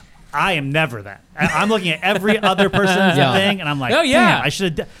in. I am never that. I'm looking at every other person's thing, and I'm like, oh yeah,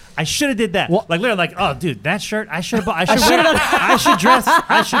 damn, I should have did that. Well, like literally, like, oh dude, that shirt, I should dress have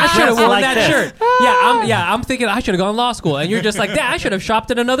worn like that this. shirt. I'm thinking I should have gone to law school, and you're just like, yeah, I should have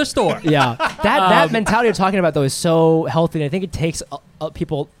shopped at another store. Yeah, that mentality you're talking about though is so healthy, and I think it takes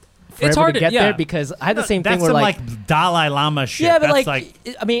people. It's hard to get there because I had the same thing where like Dalai Lama shit. Yeah, but like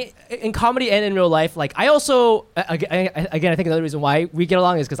I mean, in comedy and in real life, like I also again I think another reason why we get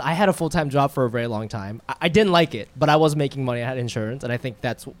along is because I had a full-time job for a very long time. I didn't like it, but I was making money. I had insurance, and I think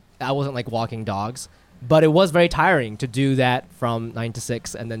I wasn't like walking dogs. But it was very tiring to do that from 9 to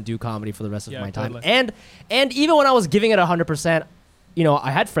 6 and then do comedy for the rest of my time. Totally. And even when I was giving it 100%. You know,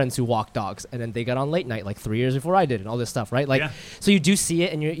 I had friends who walked dogs, and then they got on late night like 3 years before I did, and all this stuff, right? Like, so you do see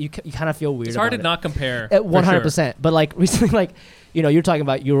it, and you kind of feel weird. It's hard to not compare. 100%. But like recently, like, you know, you're talking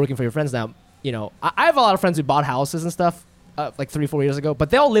about you're working for your friends now. You know, I have a lot of friends who bought houses and stuff like 3-4 years ago, but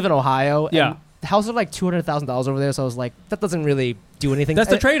they all live in Ohio. Yeah. And the houses are like $200,000 over there, so I was like, that doesn't really do anything. That's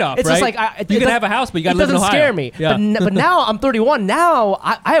the trade-off, it's right? Just like you can have a house, but you got to live in Ohio. It doesn't scare me. Yeah. But now I'm 31. Now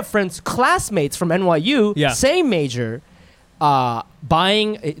I have friends, classmates from NYU, same major.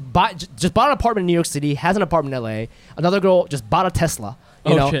 Just bought an apartment in New York City, has an apartment in LA. Another girl just bought a Tesla.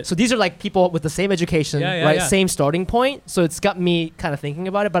 You know? Shit. So these are like people with the same education, right? Yeah. Same starting point. So it's got me kind of thinking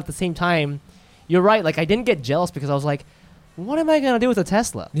about it. But at the same time, you're right. Like I didn't get jealous because I was like, what am I gonna do with a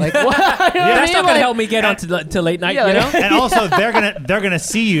Tesla? Like, what? That's not gonna help me get on to late night, you know. And also, they're gonna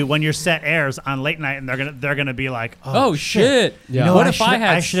see you when your set airs on late night, and they're gonna be like, oh shit. Yeah. You know, what if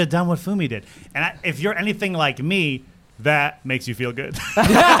I should have done what Fumi did? And if you're anything like me, that makes you feel good.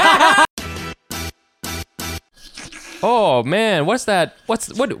 Oh man, what's that? What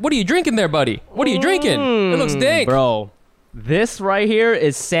are you drinking there, buddy? What are you drinking? It looks dank, bro. This right here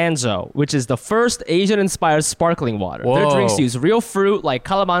is Sanzo, which is the first Asian-inspired sparkling water. Whoa. Their drinks use real fruit like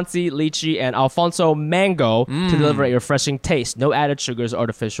calamansi, lychee, and Alfonso mango to deliver a refreshing taste. No added sugars,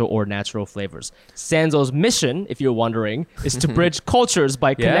 artificial, or natural flavors. Sanzo's mission, if you're wondering, is to bridge cultures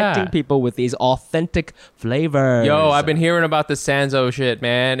by connecting people with these authentic flavors. Yo, I've been hearing about the Sanzo shit,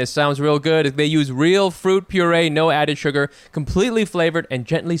 man. It sounds real good. They use real fruit puree, no added sugar, completely flavored and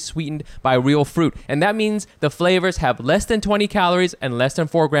gently sweetened by real fruit. And that means the flavors have less than 20 calories and less than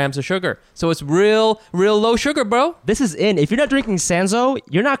 4 grams of sugar. So it's real low sugar, bro. This is in. If you're not drinking Sanzo,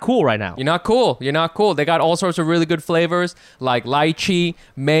 you're not cool right now. You're not cool. They got all sorts of really good flavors like lychee,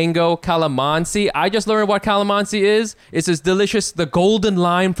 mango, calamansi. I just learned what calamansi is. It's this delicious, the golden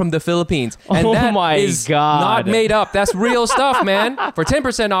lime from the Philippines. And that is not made up. That's real stuff, man. For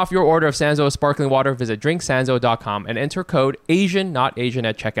 10% off your order of Sanzo sparkling water, visit drinksanzo.com and enter code Asian Not Asian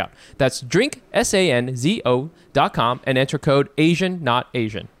at checkout. That's drinksanzo.com and enter code Asian Not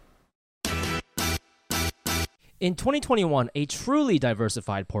Asian. In 2021, a truly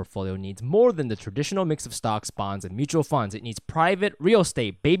diversified portfolio needs more than the traditional mix of stocks, bonds, and mutual funds. It needs private real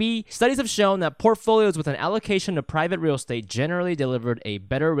estate, baby. Studies have shown that portfolios with an allocation to private real estate generally delivered a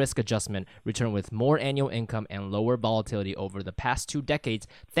better risk adjustment return with more annual income and lower volatility over the past 2 decades,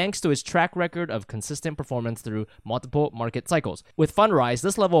 thanks to its track record of consistent performance through multiple market cycles. With Fundrise,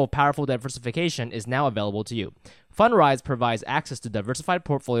 this level of powerful diversification is now available to you. Fundrise provides access to diversified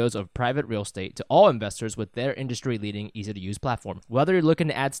portfolios of private real estate to all investors with their industry-leading, easy-to-use platform. Whether you're looking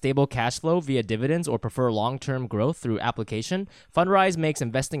to add stable cash flow via dividends or prefer long-term growth through application, Fundrise makes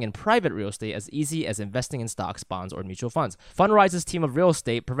investing in private real estate as easy as investing in stocks, bonds, or mutual funds. Fundrise's team of real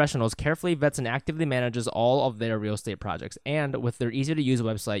estate professionals carefully vets and actively manages all of their real estate projects. And with their easy-to-use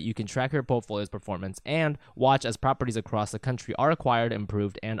website, you can track your portfolio's performance and watch as properties across the country are acquired,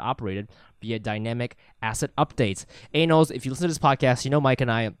 improved, and operated via dynamic asset updates. Anos, if you listen to this podcast, you know Mike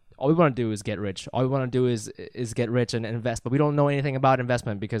and I all we want to do is get rich. All we want to do is get rich and invest. But we don't know anything about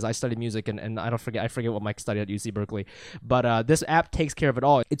investment because I studied music and I forget what Mike studied at UC Berkeley. But this app takes care of it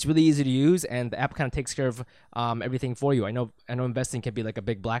all. It's really easy to use, and the app kind of takes care of everything for you. I know investing can be like a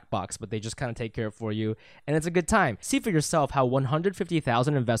big black box, but they just kind of take care of it for you, and it's a good time. See for yourself how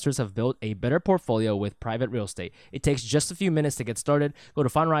 150,000 investors have built a better portfolio with private real estate. It takes just a few minutes to get started. Go to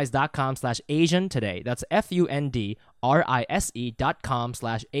fundrise.com/Asian today. That's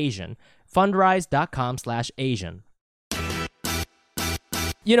fundrise.com/Asian. Fundrise.com/Asian.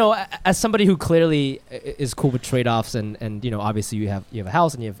 You know, as somebody who clearly is cool with trade-offs and you know, obviously you have a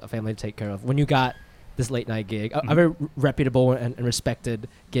house and you have a family to take care of. When you got this late night gig, a very reputable and respected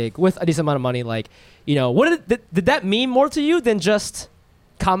gig with a decent amount of money, like, you know, what did that mean more to you than just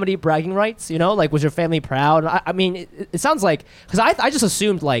comedy bragging rights? You know, like, was your family proud? I mean, it sounds like, because I just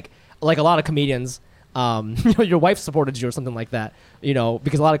assumed like a lot of comedians, you know, your wife supported you or something like that, you know,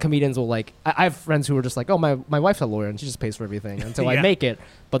 because a lot of comedians will like, I have friends who are just like, oh, my wife's a lawyer and she just pays for everything until I make it,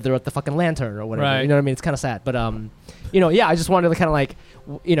 but they're at the fucking Lantern or whatever, right. You know what I mean? It's kind of sad, but you know, yeah, I just wanted to kind of like,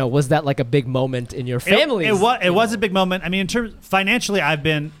 you know, was that like a big moment in your family? It was a big moment. I mean, in terms financially,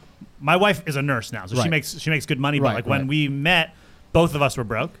 my wife is a nurse now, so right. she makes good money, but like when we met, both of us were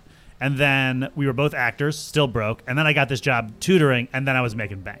broke. And then we were both actors, still broke. And then I got this job tutoring, and then I was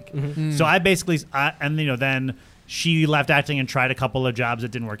making bank. Mm-hmm. So I basically, and you know, then she left acting and tried a couple of jobs that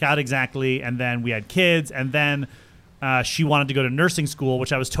didn't work out exactly. And then we had kids, and then she wanted to go to nursing school,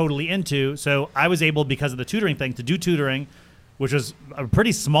 which I was totally into. So I was able, because of the tutoring thing, to do tutoring, which was a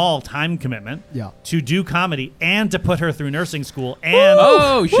pretty small time commitment, to do comedy and to put her through nursing school. And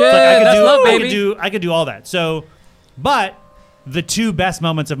oh shit, that's love, baby. I could do all that. So, but the two best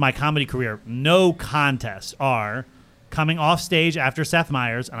moments of my comedy career, no contest, are coming off stage after Seth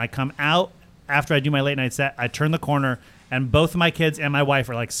Meyers, and I come out after I do my late night set. I turn the corner, and both of my kids and my wife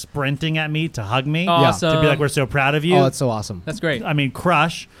are like sprinting at me to hug me, awesome. to be like, "We're so proud of you." Oh, that's so awesome. That's great. I mean,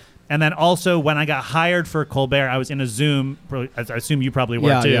 crush. And then also when I got hired for Colbert, I was in a Zoom. I assume you probably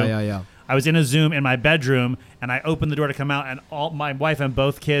were too. Yeah. I was in a Zoom in my bedroom, and I opened the door to come out, and all my wife and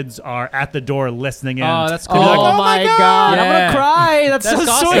both kids are at the door listening in. Oh, that's cool. Like, oh my God. Yeah. I'm going to cry. That's so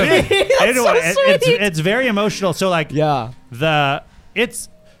awesome. sweet. Anyway, so sweet. It's very emotional. So, like,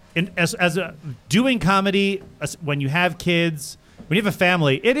 doing comedy, when you have kids, when you have a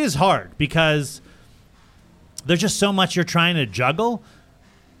family, it is hard because there's just so much you're trying to juggle.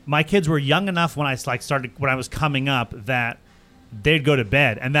 My kids were young enough when I was coming up that they'd go to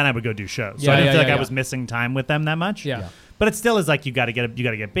bed and then I would go do shows. So I didn't feel like I was missing time with them that much. Yeah. But it still is like you got to get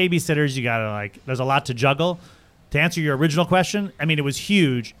babysitters. You got to like, there's a lot to juggle. To answer your original question, I mean, it was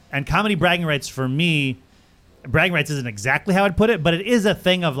huge. And comedy bragging rights for me, bragging rights isn't exactly how I'd put it, but it is a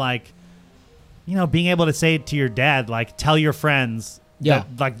thing of like, you know, being able to say to your dad, like, tell your friends, that,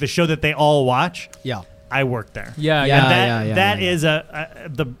 like the show that they all watch. Yeah. I worked there. That is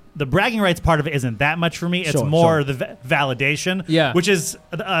the bragging rights part of it isn't that much for me. It's more the validation, which is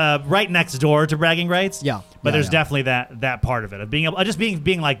right next door to bragging rights. But there's definitely that part of it of being able, just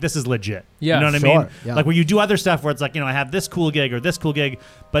being like, this is legit. You know what I mean? Like where you do other stuff where it's like, you know, I have this cool gig or this cool gig,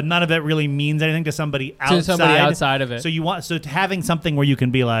 but none of it really means anything to somebody outside of it. So having something where you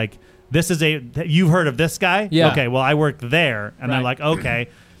can be like, you've heard of this guy? Okay, well, I worked there, and they're like, okay.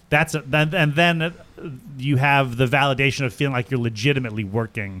 Then you have the validation of feeling like you're legitimately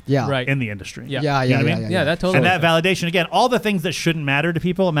working in the industry. Yeah, that totally. And that validation, again, all the things that shouldn't matter to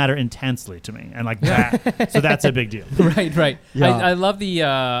people matter intensely to me, and like that. So that's a big deal. Right. Yeah. I love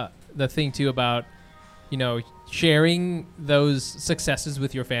the thing too about, you know, sharing those successes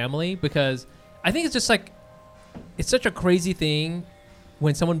with your family, because I think it's just like, it's such a crazy thing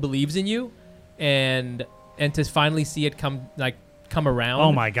when someone believes in you, and to finally see it come around.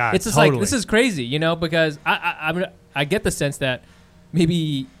 Oh my God! It's just like, this is crazy, you know, because I get the sense that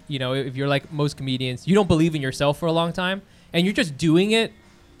maybe, you know, if you're like most comedians, you don't believe in yourself for a long time and you're just doing it.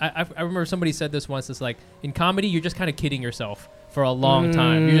 I remember somebody said this once. It's like, in comedy, you're just kind of kidding yourself for a long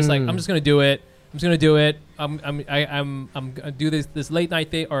time. You're just like, I'm just gonna do it. I'm just gonna do it. I'm gonna do this late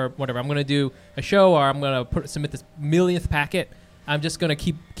night thing or whatever. I'm gonna do a show, or I'm gonna submit this millionth packet. I'm just gonna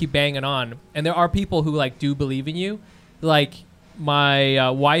keep banging on. And there are people who like do believe in you, like.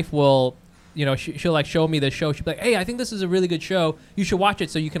 My wife will, you know, she'll like show me the show. She'll be like, hey, I think this is a really good show. You should watch it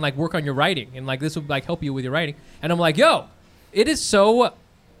so you can like work on your writing. And like, this will like help you with your writing. And I'm like, yo, it is so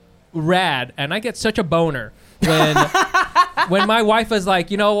rad. And I get such a boner when my wife is like,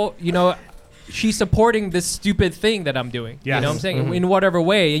 you know, she's supporting this stupid thing that I'm doing. Yes. You know what I'm saying? In whatever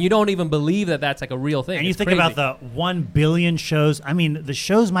way, and you don't even believe that that's like a real thing. And you think about the 1 billion shows. I mean, the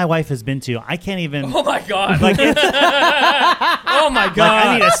shows my wife has been to, I can't even. Oh my god! Like, oh my god! Like,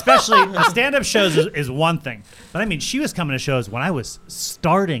 I mean, especially stand-up shows is one thing, but I mean, she was coming to shows when I was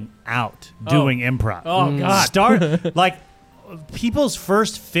starting out doing improv. Oh god! Like. People's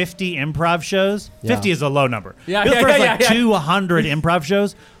first 50 improv shows, 50 is a low number. Yeah, first 200 improv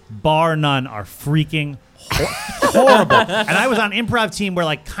shows, bar none, are freaking horrible. And I was on improv team where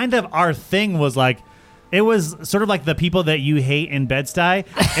like kind of our thing was like, it was sort of like the people that you hate in Bed-Stuy.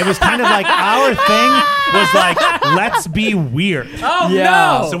 It was kind of like our thing was like, let's be weird. Oh,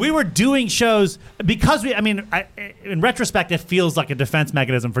 no. So we were doing shows because in retrospect, it feels like a defense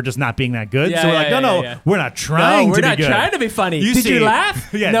mechanism for just not being that good. So we're like, no, we're not trying to be good. We're not trying to be funny. Did you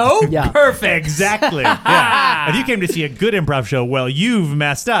laugh? Yeah. No? Yeah. Perfect. Exactly. Yeah. If you came to see a good improv show, well, you've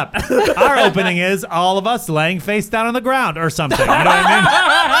messed up. Our opening is all of us laying face down on the ground or something. You know what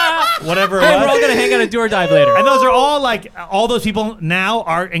I mean? Whatever it was. We're all going to hang on a do or dive later. And those are all like, all those people now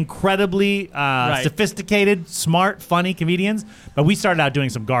are incredibly sophisticated, smart, funny comedians. But we started out doing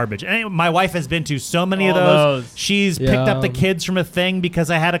some garbage. And my wife has been to so many of those. She's picked up the kids from a thing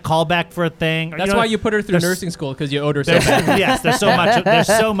because I had a callback for a thing. That's why you put her through nursing school, because you owed her so much. Yes, there's so much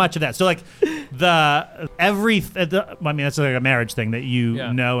of that. So like that's like a marriage thing that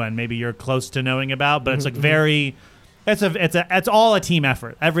you know and maybe you're close to knowing about, but it's like very. It's all a team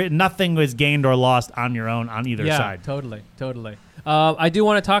effort. Nothing was gained or lost on your own on either side. Totally. I do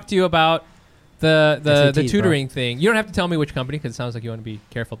want to talk to you about the tutoring thing. You don't have to tell me which company because it sounds like you want to be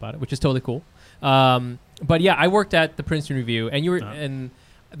careful about it, which is totally cool. But yeah, I worked at the Princeton Review, and you were, and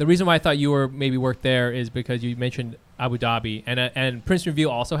the reason why I thought you were maybe worked there is because you mentioned Abu Dhabi, and Princeton Review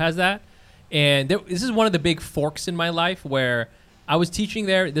also has that. And this is one of the big forks in my life where I was teaching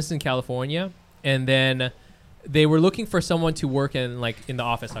there. This is in California, and then they were looking for someone to work in the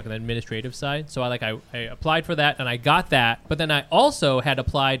office, like on the administrative side. So I applied for that and I got that. But then I also had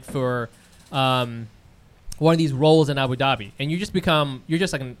applied for one of these roles in Abu Dhabi. And you're just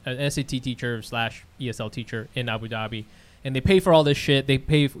like an SAT teacher / ESL teacher in Abu Dhabi. And they pay for all this shit. They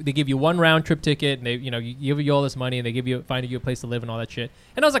give you one round trip ticket, and they give you all this money, and they find you a place to live and all that shit.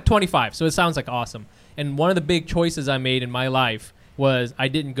 And I was like 25, so it sounds like awesome. And one of the big choices I made in my life was I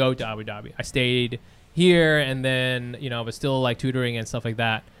didn't go to Abu Dhabi. I stayed here, and then I was still like tutoring and stuff like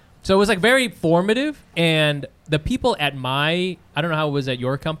that. So it was like very formative. And the people at I don't know how it was at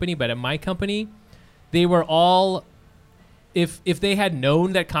your company, but at my company, they were all, if they had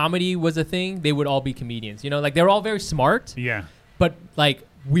known that comedy was a thing, they would all be comedians. Like they were all very smart. Yeah. But like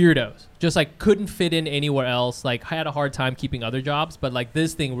weirdos, just like couldn't fit in anywhere else. Like had a hard time keeping other jobs, but like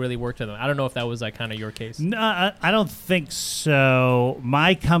this thing really worked for them. I don't know if that was like kind of your case. No, I don't think so.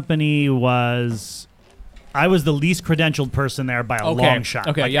 My company I was the least credentialed person there by a long shot.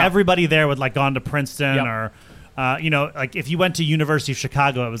 Okay, like everybody there would like gone to Princeton or, like if you went to University of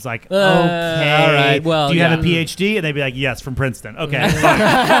Chicago, it was like, okay, all right, well, do you have a PhD? And they'd be like, yes, from Princeton. Okay,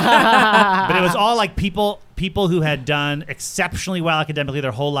 fine. But it was all like people who had done exceptionally well academically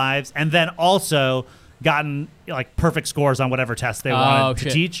their whole lives, and then also gotten like perfect scores on whatever test they wanted to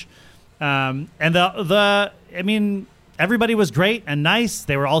teach. And everybody was great and nice.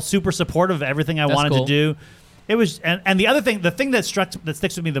 They were all super supportive of everything I wanted to do. It was, and the other thing, the thing that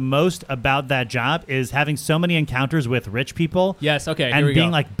sticks with me the most about that job is having so many encounters with rich people. Yes. Okay. And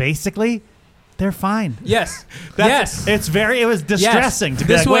being like, basically, they're fine. Yes. It was distressing to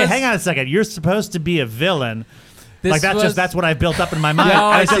be like, wait, hang on a second. You're supposed to be a villain. That's what I built up in my mind.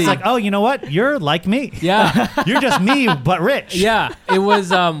 I was just like, oh, you know what? You're like me. Yeah. You're just me, but rich. Yeah. It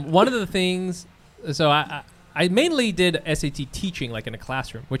was one of the things. So I mainly did SAT teaching, like in a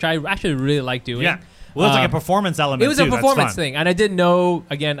classroom, which I actually really like doing. Yeah. Well, it's like a performance element. It was a performance thing, and I didn't know.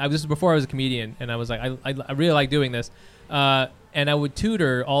 Again, this was before I was a comedian, and I was like, I really like doing this, and I would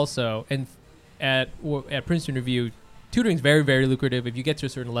tutor also. And at Princeton Review, tutoring is very, very lucrative. If you get to a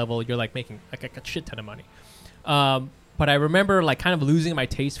certain level, you're like making like a shit ton of money. But I remember like kind of losing my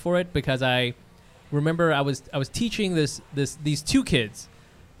taste for it because I remember I was teaching these two kids.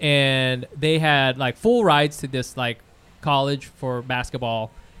 And they had like full rides to this like college for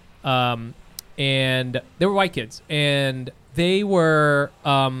basketball, and they were white kids, and they were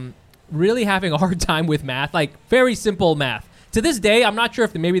really having a hard time with math, like very simple math. To this day, I'm not sure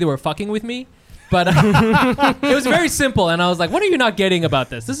if maybe they were fucking with me, but it was very simple, and I was like, "What are you not getting about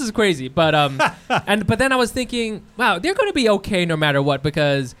this? This is crazy." But but then I was thinking, wow, they're going to be okay no matter what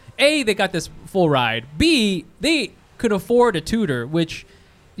because A, they got this full ride. B, they could afford a tutor, which.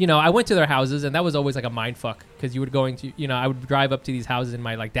 I went to their houses, and that was always like a mind fuck because you were going to, I would drive up to these houses in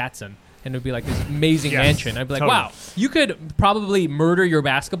my like Datsun, and it'd be like this amazing mansion. I'd be like, wow, you could probably murder your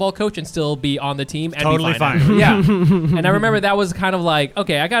basketball coach and still be on the team and totally be fine. Yeah. And I remember that was kind of like,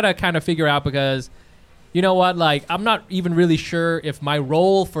 okay, I got to kind of figure out because, you know what, like, I'm not even really sure if my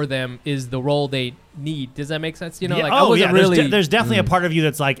role for them is the role they need. Does that make sense? You know, like, I wasn't really... There's definitely a part of you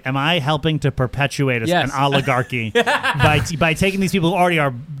that's like, am I helping to perpetuate an oligarchy by taking these people who already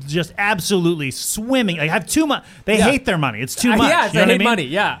are just absolutely swimming, like have too much, they hate their money. It's too much. Yeah, they hate money,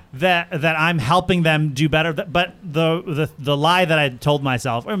 That I'm helping them do better. But the lie that I told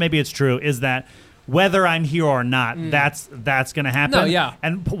myself, or maybe it's true, is that whether I'm here or not, that's going to happen. No, yeah.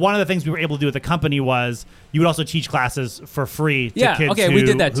 And one of the things we were able to do with the company was you would also teach classes for free to kids we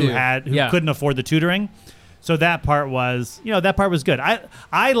did that too. who couldn't afford the tutoring. So that part was, good.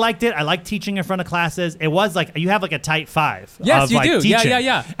 I liked it. I liked teaching in front of classes. It was like, you have like a tight 5. Yes, of you like do. Teaching.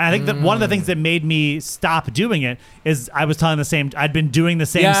 Yeah. And I think that one of the things that made me stop doing it is I was telling I'd been doing the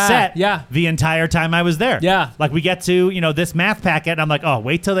same set the entire time I was there. Yeah. Like we get to, this math packet and I'm like, oh,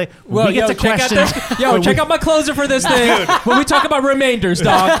 wait till we get to questions. Check out my closer for this thing when we talk about remainders,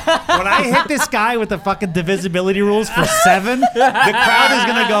 dog. When I hit this guy with the fucking divisibility rules for 7, the crowd is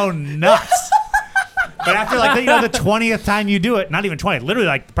going to go nuts. But after the 20th time you do it, not even 20, literally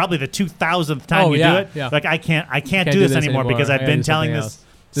like probably the 2000th time you do it, like I can't do this anymore because I've been telling this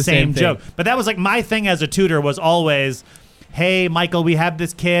same joke. But that was like my thing as a tutor was always, hey, Michael, we have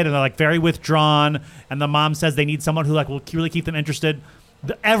this kid and they're like very withdrawn and the mom says they need someone who like will really keep them interested.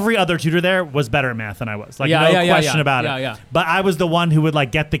 Every other tutor there was better at math than I was. Like no question about it. Yeah. But I was the one who would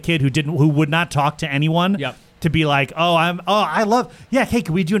like get the kid who would not talk to anyone. Yep. To be like, hey,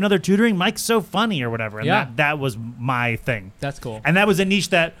 can we do another tutoring? Mike's so funny or whatever. And that was my thing. That's cool. And that was a niche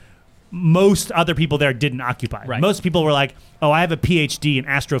that most other people there didn't occupy. Right. Most people were like, oh, I have a PhD in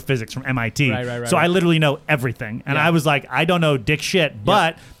astrophysics from MIT. So I literally know everything. And I was like, I don't know dick shit,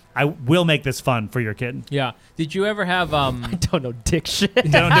 but I will make this fun for your kid. Yeah. Did you ever have I don't know dick shit.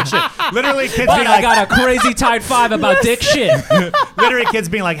 Literally kids but being I got a crazy tight 5 about dick shit. Literally kids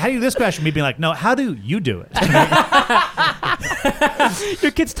being like, how do you do this question? Me being like, no, how do you do it?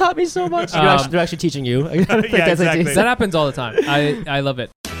 Your kids taught me so much. They're actually teaching you. Exactly. That happens all the time. I love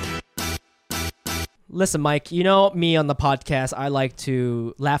it. Listen, Mike, you know me on the podcast, I like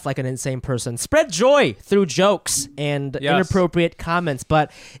to laugh like an insane person, spread joy through jokes and inappropriate comments.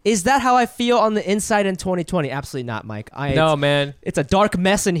 But is that how I feel on the inside in 2020? Absolutely not, Mike. No, man. It's a dark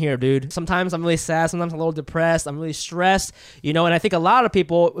mess in here, dude. Sometimes I'm really sad. Sometimes I'm a little depressed. I'm really stressed. And I think a lot of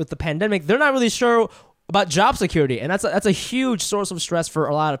people with the pandemic, they're not really sure about job security. And that's a huge source of stress for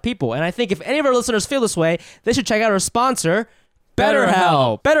a lot of people. And I think if any of our listeners feel this way, they should check out our sponsor,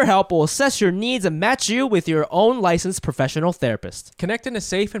 BetterHelp. BetterHelp will assess your needs and match you with your own licensed professional therapist. Connect in a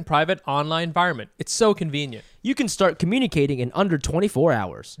safe and private online environment. It's so convenient. You can start communicating in under 24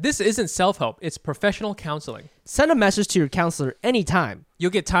 hours. This isn't self-help. It's professional counseling. Send a message to your counselor anytime. You'll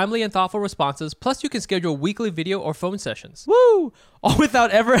get timely and thoughtful responses, plus you can schedule weekly video or phone sessions. Woo! All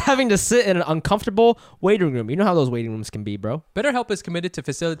without ever having to sit in an uncomfortable waiting room. You know how those waiting rooms can be, bro. BetterHelp is committed to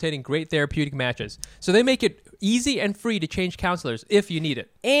facilitating great therapeutic matches, so they make it easy and free to change counselors if you need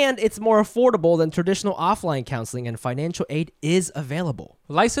it. And it's more affordable than traditional offline counseling, and financial aid is available.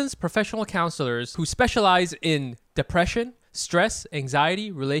 Licensed professional counselors who specialize in depression, stress,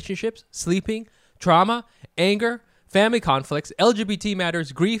 anxiety, relationships, sleeping, trauma, anger, family conflicts, LGBT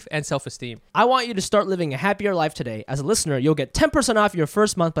matters, grief, and self-esteem. I want you to start living a happier life today. As a listener, you'll get 10% off your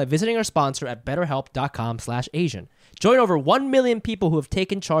first month by visiting our sponsor at betterhelp.com/Asian. Join over 1 million people who have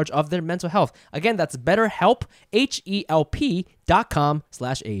taken charge of their mental health. Again, that's BetterHelp, HELP.com/Asian.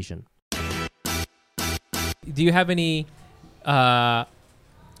 Do you have any, there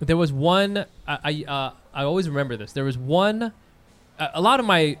was one, I always remember this. There was one, a lot of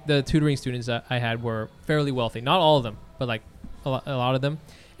the tutoring students that I had were fairly wealthy. Not all of them, but like a lot of them.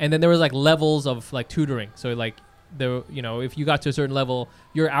 And then there was like levels of like tutoring. So like if you got to a certain level,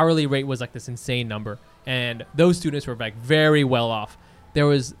 your hourly rate was like this insane number. And those students were like very well off. There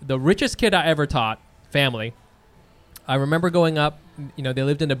was the richest kid I ever taught, family. I remember going up, they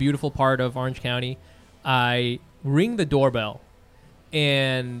lived in a beautiful part of Orange County. I ring the doorbell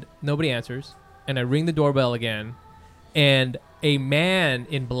and nobody answers. And I ring the doorbell again and a man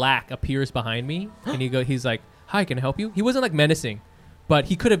in black appears behind me and he's like, hi, can I help you? He wasn't like menacing, but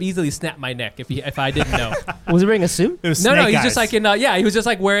he could have easily snapped my neck if I didn't know. Was he wearing a suit? No, he's just like he was just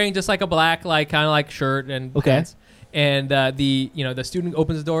like wearing just like a black like kind of like shirt and pants. And the student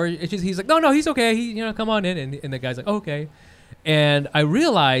opens the door. He's like, no, he's okay. He come on in. And the guy's like, okay. And I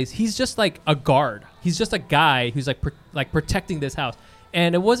realize he's just like a guard. He's just a guy who's like protecting this house.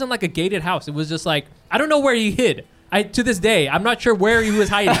 And it wasn't like a gated house. It was just like, I don't know where he hid. to this day, I'm not sure where he was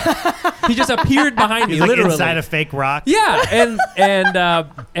hiding. He just appeared behind me, like literally inside a fake rock. Yeah, and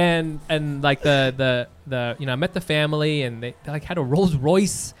like the I met the family, and they like had a Rolls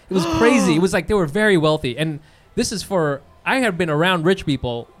Royce. It was crazy. It was like they were very wealthy, and this is for. I had been around rich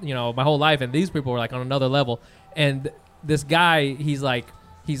people, my whole life, and these people were like on another level. And this guy, he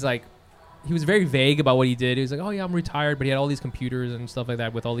was very vague about what he did. He was like, "Oh yeah, I'm retired," but he had all these computers and stuff like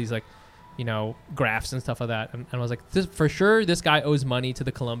that with all these like, graphs and stuff like that. And I was like, for sure, this guy owes money to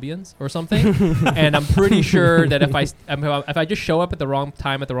the Colombians or something. And I'm pretty sure that if I just show up at the wrong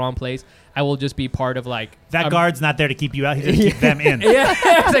time at the wrong place, I will just be part of like that guard's not there to keep you out. He's there to keep them in.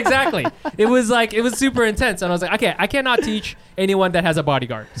 Yeah, exactly. It was super intense, and I was like, okay, I cannot teach anyone that has a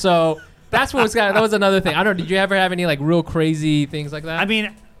bodyguard. So that's what was that was another thing. I don't know. Did you ever have any like real crazy things like that? I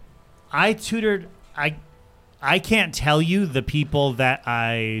mean, I tutored. I can't tell you the people that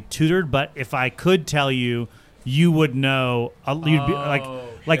I tutored, but if I could tell you, you would know. You'd be like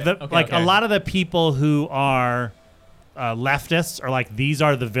a lot of the people who are leftists are like, these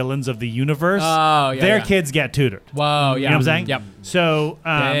are the villains of the universe. Their kids get tutored. Whoa, yeah. You know what I'm saying? Yep. So,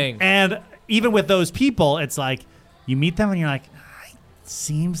 and even with those people, it's like you meet them and you're like,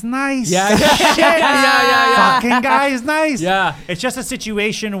 seems nice. Yeah. Yeah. Fucking guy is nice. Yeah. It's just a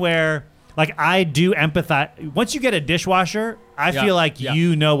situation where, like, I do empathize. Once you get a dishwasher, I feel like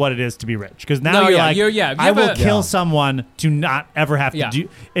you know what it is to be rich. Because now I will kill someone to not ever have to do.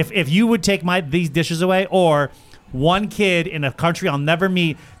 If you would take these dishes away, or one kid in a country I'll never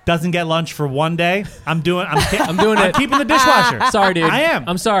meet doesn't get lunch for one day, I'm doing it. I'm keeping the dishwasher. Sorry, dude. I am.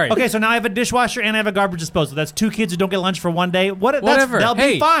 I'm sorry. Okay, so now I have a dishwasher and I have a garbage disposal. That's 2 kids who don't get lunch for one day. Whatever. They'll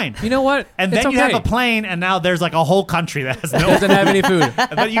be fine. You know what? And then you have a plane, and now there's like a whole country that doesn't have any food.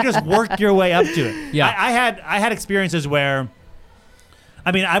 But you just work your way up to it. Yeah. I had experiences where,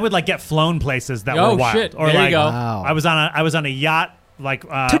 I mean, I would like get flown places that were wild. Shit. Or there like, you go. Wow. I was on a yacht like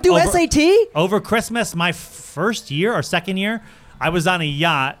to do SAT over Christmas. My first year or second year, I was on a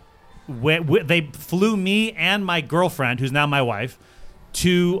yacht. They flew me and my girlfriend, who's now my wife,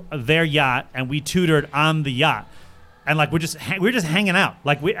 to their yacht, and we tutored on the yacht. And like we're just hanging out.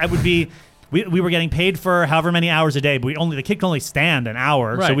 Like we were getting paid for however many hours a day, but the kid could only stand an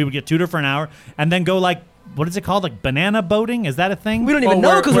hour, right. So we would get tutored for an hour and then go like, what is it called? Like banana boating? Is that a thing? We don't even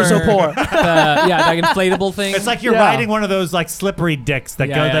know because we're so poor. Like inflatable thing. It's like you're riding one of those like slippery dicks that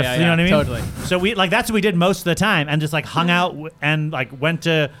go. You know what I mean? Totally. So that's what we did most of the time, and just like hung out and like we'd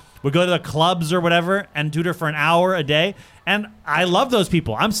go to the clubs or whatever and tutor for an hour a day. And I love those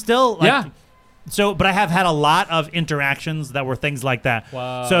people. I'm still like, so, but I have had a lot of interactions that were things like that.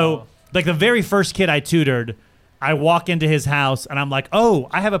 Wow. So like the very first kid I tutored, I walk into his house and I'm like, oh,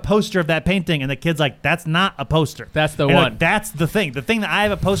 I have a poster of that painting. And the kid's like, that's not a poster. That's the one. one. Like, that's the thing. The thing that I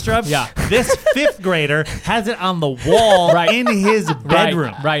have a poster of, Yeah. This 5th grader has it on the wall in his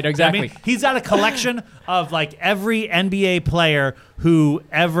bedroom. Right, exactly. I mean, he's got a collection of like every NBA player who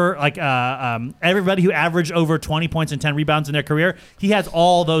ever, like everybody who averaged over 20 points and 10 rebounds in their career. He has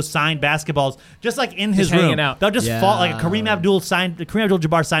all those signed basketballs just like in his room. Hanging out. They'll just fall, like Kareem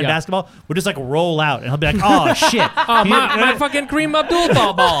Abdul-Jabbar signed basketball would just like roll out, and he'll be like, oh shit. Oh, my fucking Kareem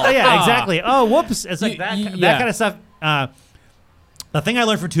Abdul ball. Yeah, exactly. Oh, whoops. It's like that kind of stuff. The thing I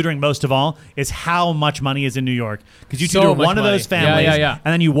learned from tutoring most of all is how much money is in New York. Because you tutor one of those families, and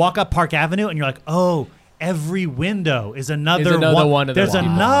then you walk up Park Avenue, and you're like, oh, every window is another one. There's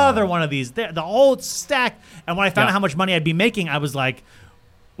another one of these. The old stack. And when I found out how much money I'd be making, I was like,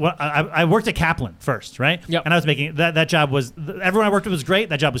 well, I worked at Kaplan first, right? Yep. And I was making that job was everyone I worked with was great.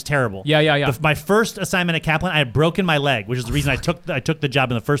 That job was terrible. Yeah. My first assignment at Kaplan, I had broken my leg, which is the reason I took the job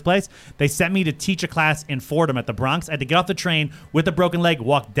in the first place. They sent me to teach a class in Fordham at the Bronx. I had to get off the train with a broken leg,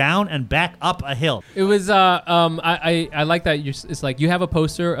 walk down and back up a hill. It was I like that. It's like you have a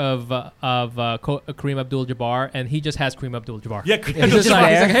poster of Kareem Abdul-Jabbar, and he just has Kareem Abdul-Jabbar. Yeah, he's just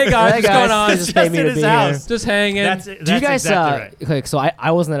like, hey guys, what's going on? Just in his house, just hanging. That's Do you guys? exactly right. Okay, so I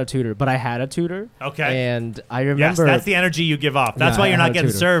wasn't a tutor, but I had a tutor. Okay. And I remember. Yes, that's the energy you give off. That's why you're not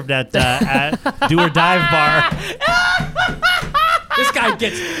getting served at Do or Dive Bar. This guy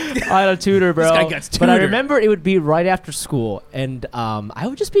gets. I had a tutor, bro. This guy gets tutored. But I remember it would be right after school, and I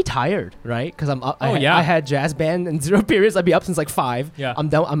would just be tired, right? Because I had jazz band and 0 periods. I'd be up since like 5. Yeah. I'm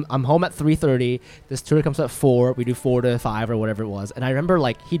done. I'm home at 3:30. This tutor comes at 4. We do 4 to 5 or whatever it was. And I remember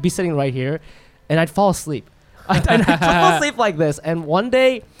like he'd be sitting right here, and I'd fall asleep. I'd fall asleep like this. And one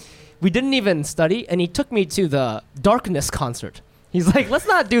day, we didn't even study, and he took me to the Darkness concert. He's like, "Let's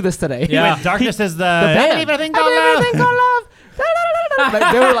not do this today." Yeah. Darkness is the band. Everything called love.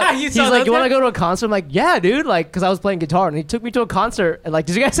 Like, they were like, he's like, "You want to go to a concert?" I'm like, "Yeah, dude!" Like, because I was playing guitar, and he took me to a concert. And like,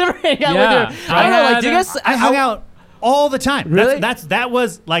 did you guys ever hang out with her? I don't know. Like, do you guys? I hung out. all the time. Really? That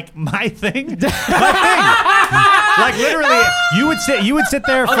was like my thing. Like literally, you would sit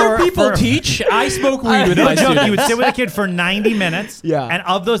there for other people teach. I smoke weed with my students. You would sit with a kid for 90 minutes. Yeah. And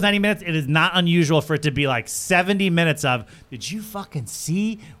of those 90 minutes, it is not unusual for it to be like 70 minutes of, did you fucking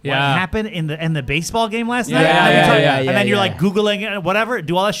see what happened in the baseball game last night? And then you're like Googling it, whatever,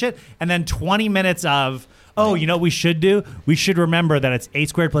 do all that shit. And then 20 minutes of, oh, you know what we should do? We should remember that it's a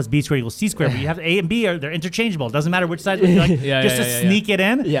squared plus b squared equals c squared. But you have A and B, they're interchangeable. It doesn't matter which side. Like, sneak it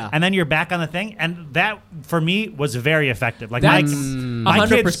in. Yeah. And then you're back on the thing. And that, for me, was very effective. Like my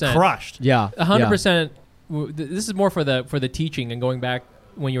kids crushed. Yeah. 100%. This is more for the teaching and going back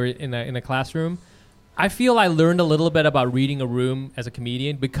when you were in a classroom. I feel I learned a little bit about reading a room as a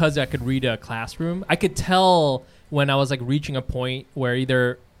comedian because I could read a classroom. I could tell when I was like reaching a point where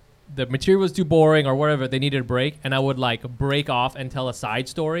either the material was too boring or whatever, they needed a break, and I would like break off and tell a side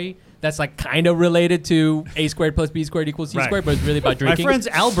story that's like kind of related to a squared plus b squared equals c squared, but it's really about drinking. My friends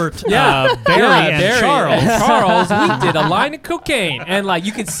Albert, Barry, and Charles, we did a line of cocaine, and like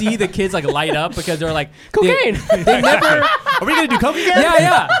you could see the kids like light up because they're like cocaine. They never. Are we gonna do coke again?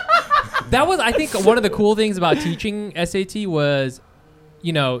 Yeah. That was, I think, one of the cool things about teaching SAT was,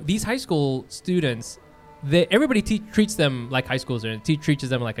 you know, these high school students. Everybody treats them like high school students. Treats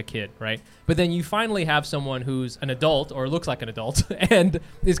them like a kid, right? But then you finally have someone who's an adult or looks like an adult and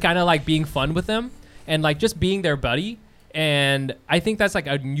is kind of like being fun with them and like just being their buddy. And I think that's like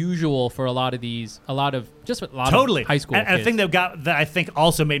unusual for a lot of high school and kids. the thing that I think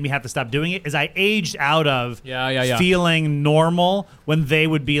also made me have to stop doing it is I aged out of feeling normal when they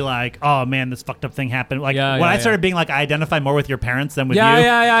would be like, oh man, this fucked up thing happened. Like when I started being like, I identify more with your parents than with you.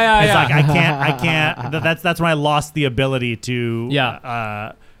 It's like I can't. That's when I lost the ability to.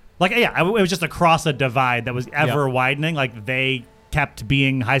 It was just across a divide that was ever widening. Like they kept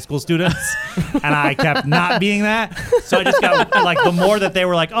being high school students and I kept not being that. So I just got like the more that they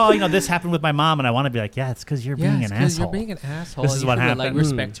were like, oh, you know, this happened with my mom, and I want to be like, yeah, it's because you're being an asshole. You're being an asshole. This is what happened. Like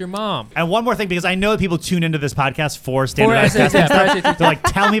respect your mom. And one more thing, because I know that people tune into this podcast for standardized testing stuff. They're like,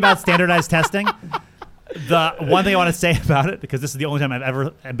 tell me about standardized testing. The one thing I want to say about it, because this is the only time I've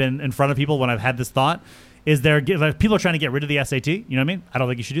ever been in front of people when I've had this thought, is people are trying to get rid of the SAT. You know what I mean? I don't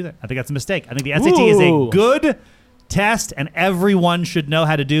think you should do that. I think that's a mistake. I think the SAT is a good test, and everyone should know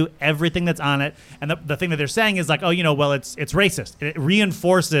how to do everything that's on it. And the thing that they're saying is like, oh, you know, well, it's racist. It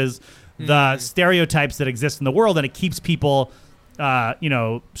reinforces the stereotypes that exist in the world, and it keeps people,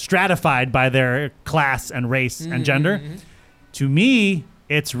 stratified by their class and race and gender. To me,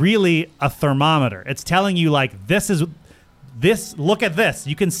 it's really a thermometer. It's telling you like, look at this.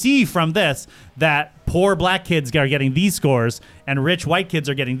 You can see from this that poor black kids are getting these scores and rich white kids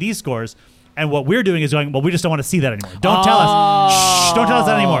are getting these scores. And what we're doing is going, well, we just don't want to see that anymore. Don't tell us. Shh, don't tell us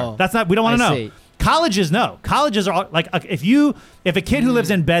that anymore. That's not. We don't want to know. See. Colleges know. Colleges are like, if a kid who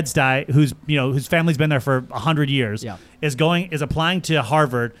lives in Bed-Stuy, whose family's been there for 100 years, is applying to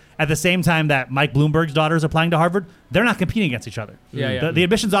Harvard at the same time that Mike Bloomberg's daughter is applying to Harvard, they're not competing against each other. The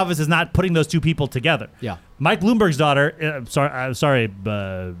admissions office is not putting those two people together. Mike Bloomberg's daughter,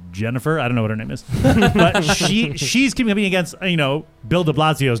 Jennifer, I don't know what her name is, but she's competing against Bill de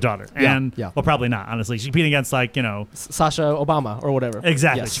Blasio's daughter, and well, probably not, honestly. She's competing against Sasha Obama or whatever.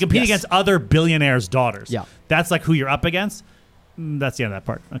 Exactly. She's competing against other billionaires' daughters. That's like who you're up against. That's the end of that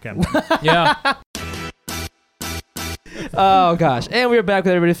part. Okay. Oh gosh, and we're back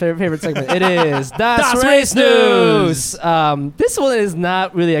with everybody's favorite segment. It is Das Race News. This one is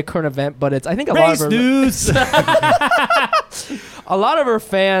not really a current event, but it's, I think, a lot of our news. A lot of our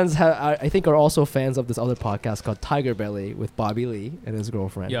fans I think are also fans of this other podcast called Tiger Belly with Bobby Lee and his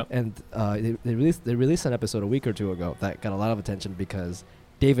girlfriend. And they released an episode a week or two ago that got a lot of attention because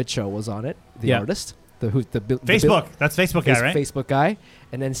David Cho was on it, the artist, Facebook. That's Facebook guy, right? Facebook guy,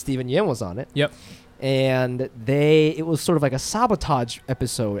 and then Steven Yeun was on it. And it was sort of like a sabotage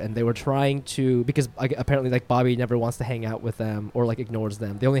episode, and they were trying to, because apparently like Bobby never wants to hang out with them or like ignores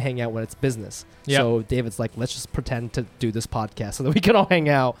them. They only hang out when it's business. So David's like, let's just pretend to do this podcast so that we can all hang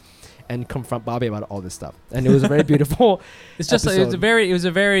out and confront Bobby about all this stuff. And it was a very beautiful episode. It was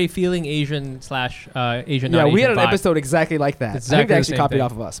a very feeling Asian / Asian. Yeah, we had an vibe. episode exactly like that. Exactly, I think they actually copied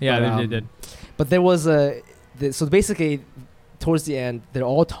off of us. Yeah, they did. But there was so basically, towards the end, they're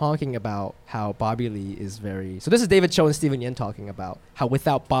all talking about how Bobby Lee is very... So this is David Cho and Steven Yeun talking about how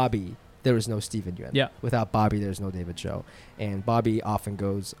without Bobby, there is no Steven Yeun. Without Bobby, there's no David Cho. And Bobby often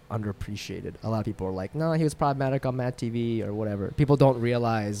goes underappreciated. A lot of people are like, no, he was problematic on Mad TV or whatever. People don't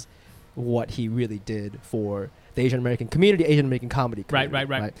realize what he really did for the Asian American community, Asian American comedy community.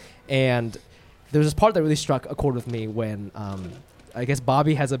 Right. And there's this part that really struck a chord with me when I guess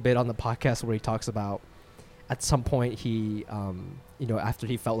Bobby has a bit on the podcast where he talks about at some point he, after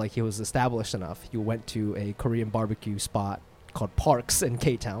he felt like he was established enough, he went to a Korean barbecue spot called Parks in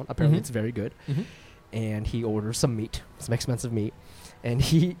K-Town. Apparently it's very good. And he ordered some meat, some expensive meat. And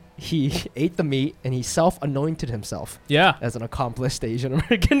he ate the meat and he self-anointed himself as an accomplished Asian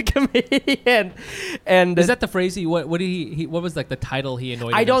American comedian. And is that the phrase what did he what was like the title he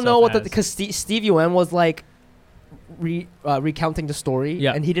anointed himself? I don't know what because Steve Yuen was like recounting the story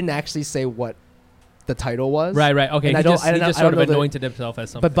and he didn't actually say what the title was. Right. Okay. And he just sort of anointed himself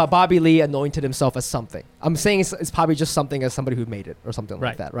as something. But Bobby Lee anointed himself as something. I'm saying it's probably just something as somebody who made it or something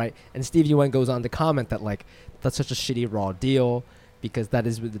like that, right? And Steve Yuen goes on to comment that like that's such a shitty raw deal. Because that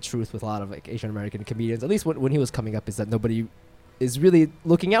is the truth with a lot of like Asian American comedians. At least when he was coming up, is that nobody is really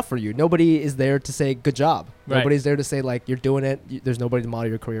looking out for you. Nobody is there to say good job. Right. Nobody's there to say like you're doing it. There's nobody to model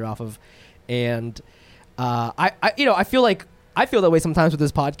your career off of. And I feel that way sometimes with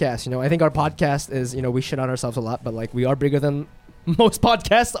this podcast. I think our podcast is we shit on ourselves a lot, but like we are bigger than most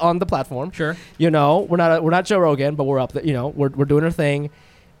podcasts on the platform. Sure. We're not Joe Rogan, but we're up there. We're doing our thing,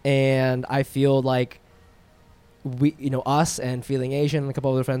 and I feel like. We us and Feeling Asian and a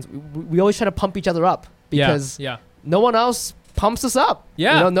couple other friends we always try to pump each other up because no one else pumps us up.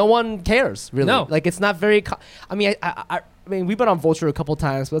 No one cares really. Like it's not very I mean we've been on Vulture a couple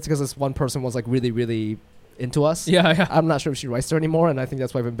times, but that's because this one person was like really really into us. I'm not sure if she writes there anymore, and I think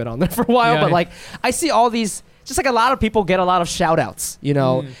that's why we've been on there for a while. But like I see all these just like a lot of people get a lot of shout outs.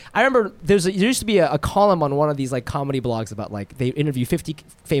 I remember there used to be a column on one of these like comedy blogs about like they interview 50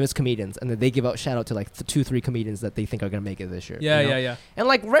 famous comedians and then they give out shout out to like 2-3 comedians that they think are gonna make it this year. Yeah. And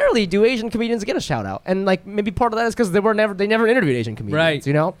like rarely do Asian comedians get a shout out, and like maybe part of that is because they never interviewed Asian comedians,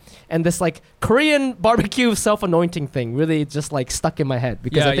 right? And this like Korean barbecue self-anointing thing really just like stuck in my head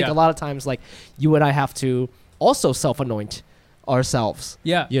because I think a lot of times like you and I have to also self-anoint ourselves.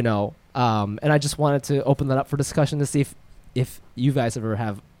 And I just wanted to open that up for discussion to see if you guys ever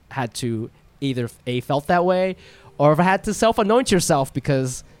have had to either felt that way or have had to self-anoint yourself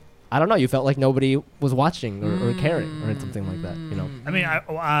because I don't know, you felt like nobody was watching or caring or something like that. I mean,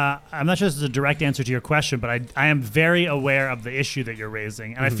 I'm not sure this is a direct answer to your question, but I am very aware of the issue that you're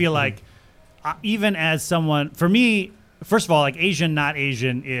raising, and I feel like even as someone, for me, first of all, like Asian, not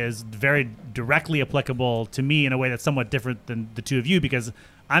Asian is very directly applicable to me in a way that's somewhat different than the two of you because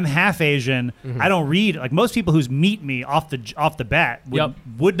I'm half Asian. I don't read like most people who meet me off the bat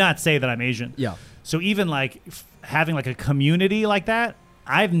would not say that I'm Asian. So even like having like a community like that,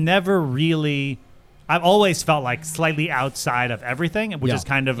 I've always felt like slightly outside of everything, which is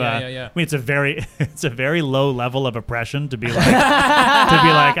kind of I mean, it's a very low level of oppression to be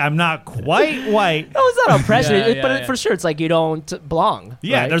like I'm not quite white. No, it's not oppression, but for sure it's like you don't belong.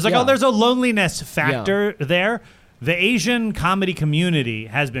 Yeah, right? There's like there's a loneliness factor there. The Asian comedy community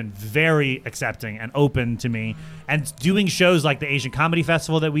has been very accepting and open to me, and doing shows like the Asian Comedy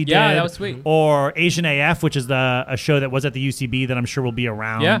Festival that we did, that was sweet, or Asian AF, which is a show that was at the UCB that I'm sure will be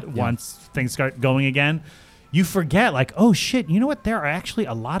around once things start going again. You forget, like, oh shit, you know what? There are actually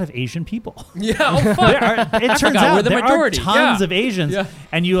a lot of Asian people. It turns out there are tons of Asians,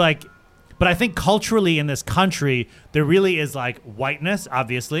 and you like. But I think culturally in this country, there really is like whiteness,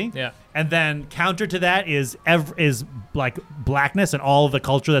 obviously. And then counter to that is like blackness and all of the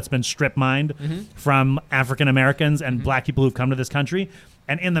culture that's been strip mined from African Americans and black people who've come to this country.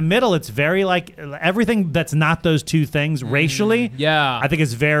 And in the middle, it's very like everything that's not those two things racially. I think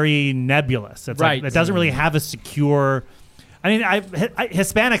is very nebulous. It's like, it doesn't really have a secure. I mean,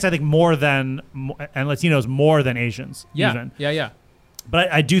 Hispanics, I think more than, and Latinos more than Asians. Even.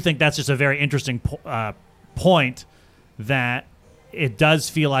 But I do think that's just a very interesting point that it does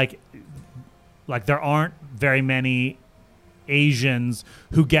feel like there aren't very many Asians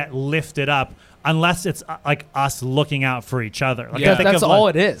who get lifted up unless it's like us looking out for each other. Like, I think that's all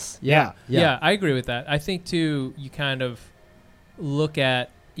it is. Yeah, I agree with that. I think too, you kind of look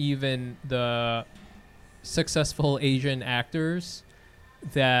at even the successful Asian actors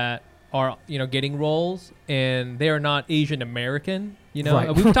that are getting roles, and they are not Asian American. We've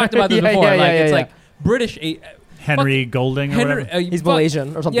talked about this before. It's like British. Henry Golding or whatever. He's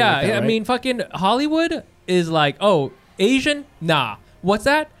Malaysian or something. like that, right? I mean, fucking Hollywood is like, oh, Asian? Nah. What's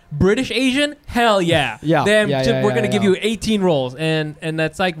that? British Asian? Hell yeah. Then we're gonna give you 18 roles, and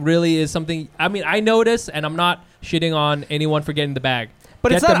that's like really is something. I mean, I notice, and I'm not shitting on anyone for getting the bag.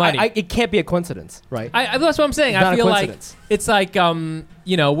 But it's not. It can't be a coincidence, right? That's what I'm saying. I feel like it's like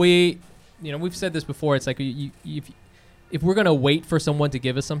we've said this before. It's like if we're gonna wait for someone to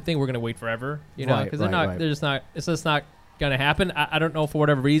give us something, we're gonna wait forever. Because they're just not. It's just not gonna happen. I don't know, for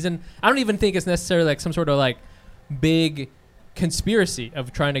whatever reason. I don't even think it's necessarily like some sort of like big conspiracy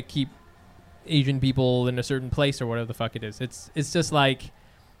of trying to keep Asian people in a certain place or whatever the fuck it is. It's just like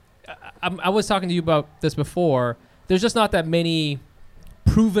I was talking to you about this before. There's just not that many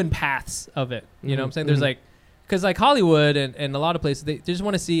proven paths of it. You know what I'm saying? There's like, because like Hollywood and a lot of places, they just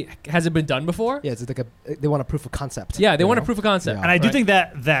want to see, has it been done before? Yeah, it's like they want a proof of concept. Yeah, they want a proof of concept. Yeah. And I do think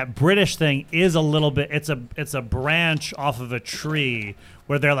that British thing is a little bit, it's a branch off of a tree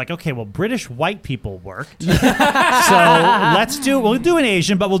where they're like, okay, well, British white people worked. So we'll do an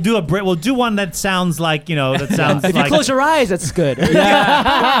Asian, but we'll do one that sounds like, that sounds if like. If you close your eyes, that's good.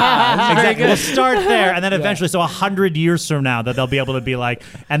 Exactly. We'll start there, and then eventually, so 100 years from now, that they'll be able to be like,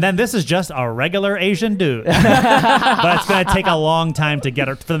 and then this is just a regular Asian dude. But it's going to take a long time for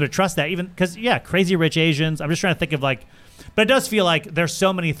them to trust that, even because, Crazy Rich Asians. I'm just trying to think of like, but it does feel like there's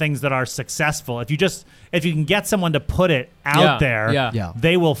so many things that are successful. If you can get someone to put it out there,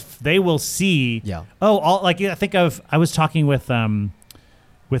 they will see. Yeah. I was talking with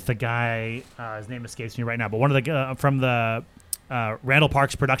the guy. His name escapes me right now, but one of the from the Randall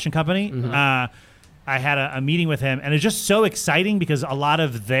Parks production company. Mm-hmm. I had a meeting with him, and it's just so exciting because a lot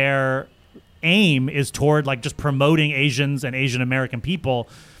of their aim is toward like just promoting Asians and Asian American people.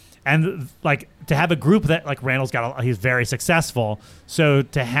 And like to have a group that like Randall's he's very successful. So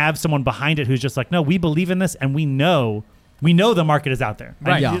to have someone behind it who's just like, no, we believe in this, and we know the market is out there.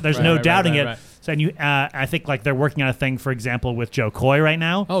 Right. Yeah. There's no doubting it. Right. So and I think like they're working on a thing, for example, with Joe Coy right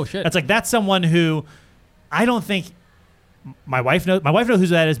now. Oh shit! It's like that's someone who I don't think my wife knows. My wife knows who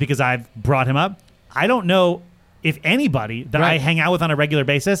that is because I've brought him up. I don't know if anybody that I hang out with on a regular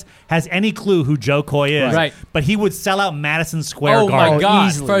basis has any clue who Joe Coy is. Right. But he would sell out Madison Square Garden. Oh my God,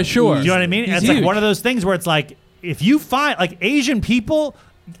 easily. for sure. You know what I mean? It's huge. like one of those things where it's like, if you find like Asian people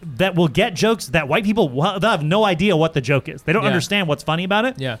that will get jokes that white people, they'll have no idea what the joke is. They don't understand what's funny about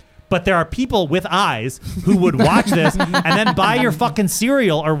it. Yeah. But there are people with eyes who would watch this and then buy your fucking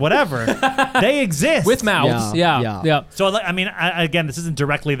cereal or whatever. They exist. With mouths. Yeah. So, I mean, again, this isn't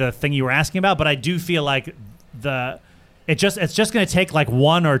directly the thing you were asking about, but I do feel like it's just going to take like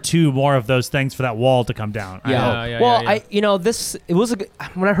one or two more of those things for that wall to come down. It was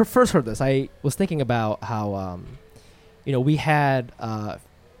when I first heard this, I was thinking about how, we had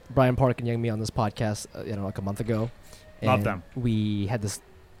Brian Park and Young Me on this podcast, like a month ago. Love them. We had this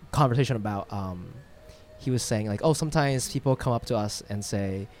conversation about, he was saying like, oh, sometimes people come up to us and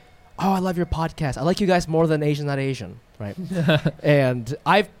say, oh, I love your podcast. I like you guys more than Asian Not Asian, right? And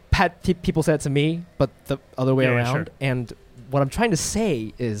I've had people say it to me, but the other way around. Sure. And what I'm trying to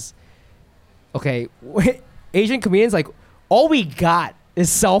say is, okay, Asian comedians, like, all we got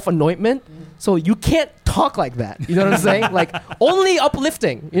is self-anointment, so you can't talk like that. You know what I'm saying? Like, only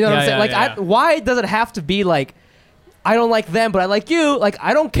uplifting. You know what I'm saying? Why does it have to be like, I don't like them, but I like you? Like,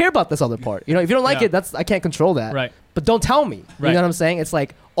 I don't care about this other part. If you don't like it, I can't control that. Right. But don't tell me. You know what I'm saying? It's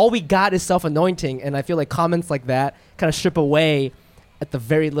like, all we got is self-anointing, and I feel like comments like that kind of strip away at the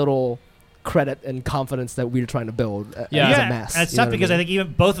very little credit and confidence that we're trying to build as a mass. And it's tough because I think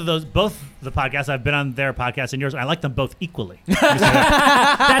even both the podcasts, I've been on their podcast and yours, I like them both equally. That's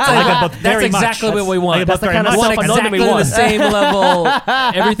exactly what we want. That's the kind of self-anointing we want. The same level,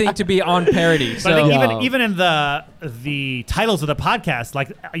 everything to be on parity. But I think even in the titles of the podcast,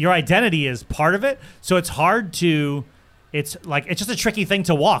 like your identity is part of it, so it's hard to. It's just a tricky thing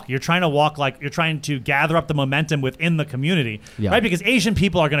to walk. You're trying to gather up the momentum within the community, right? Because Asian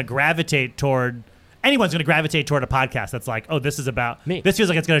people are going to gravitate toward. Anyone's going to gravitate toward a podcast that's like, oh, this is about me. This feels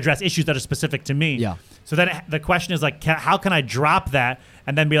like it's going to address issues that are specific to me. Yeah. So then the question is like, how can I drop that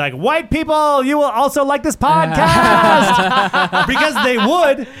and then be like, white people, you will also like this podcast because they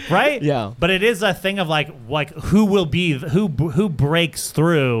would, right? Yeah. But it is a thing of like who breaks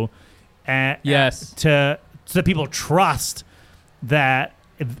through, so people trust that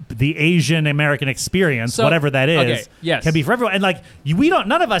the Asian American experience, whatever that is, can be for everyone. And like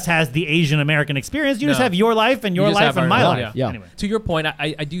none of us has the Asian American experience. You just have your life and your life and my life. Yeah. Anyway. To your point,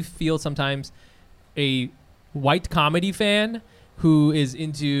 I do feel sometimes a white comedy fan who is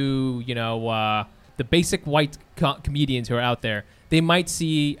into the basic white comedians who are out there. They might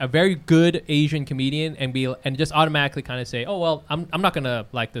see a very good Asian comedian and just automatically kind of say, oh well, I'm not gonna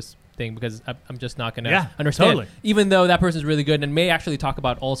like this thing because I'm just not going to understand. Totally. Even though that person's really good and may actually talk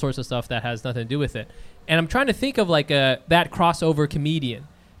about all sorts of stuff that has nothing to do with it. And I'm trying to think of like that crossover comedian.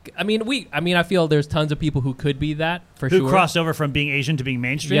 I feel there's tons of people who could be that for sure. Who crossed over from being Asian to being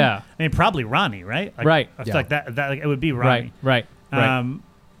mainstream? Yeah. I mean, probably Ronnie, right? Right. I feel like that it would be Ronnie. Right. I'm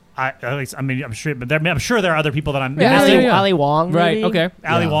sure, but I'm sure there are other people that I'm missing. Ali Wong, maybe? Right? Okay.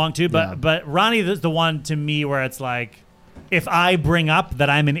 Ali Wong too, but Ronnie is the one to me where it's like, if I bring up that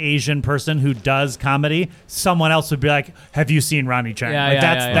I'm an Asian person who does comedy, someone else would be like, "Have you seen Ronny Chieng?"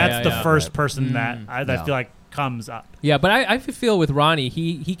 That's the first person that I feel like comes up. Yeah, but I feel with Ronny,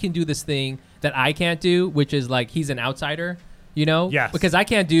 he can do this thing that I can't do, which is like he's an outsider, you know? Yes. Because I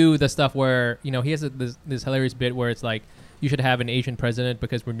can't do the stuff where, you know, he has this hilarious bit where it's like, you should have an Asian president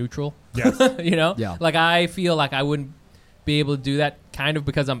because we're neutral. Yes. You know? Yeah. Like, I feel like I wouldn't be able to do that kind of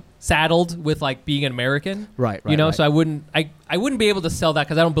because I'm saddled with like being an American. Right. You know, right. so I wouldn't be able to sell that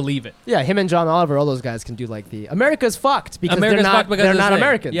because I don't believe it. Yeah, him and John Oliver, all those guys can do like the America's fucked because they're not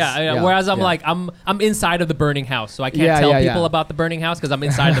Americans. Yeah. Whereas I'm like I'm inside of the burning house, so I can't tell people about the burning house because I'm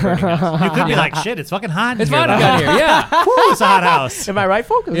inside the burning house. You could be like, shit, it's fucking hot in it's here. It's hot in here. Yeah. Woo, it's a hot house. Am I right,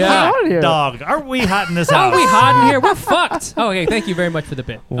 folks? It's hot in here. Dog, aren't we hot in this house? Are we hot in here? We're fucked. Oh, okay. Thank you very much for the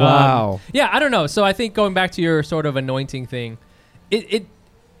bit. Wow. Yeah, I don't know. So I think going back to your sort of anointing thing,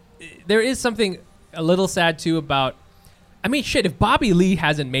 there is something a little sad too about. I mean, shit. If Bobby Lee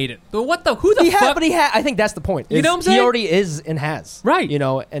hasn't made it, who the fuck? But I think that's the point. You know what I'm saying? He already is and has. Right. You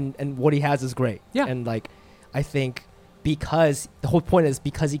know, and what he has is great. Yeah. And like, I think because the whole point is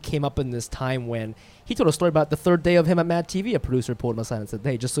because he came up in this time when he told a story about the third day of him at Mad TV. A producer pulled him aside and said,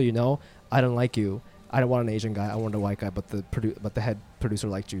 "Hey, just so you know, I don't like you. I don't want an Asian guy. I wanted a white guy, but the head producer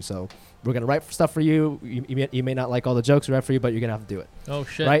liked you. So we're gonna write stuff for you. You may not like all the jokes we write for you, but you're gonna have to do it." Oh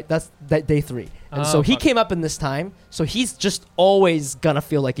shit! Right? That's that day 3, and so he came up in this time. So he's just always gonna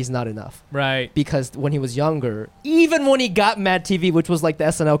feel like he's not enough. Right. Because when he was younger, even when he got Mad TV, which was like the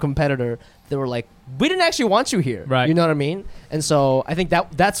SNL competitor, they were like, "We didn't actually want you here." Right. You know what I mean? And so I think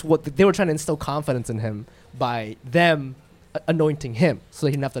that's what they were trying to instill confidence in him by them anointing him, so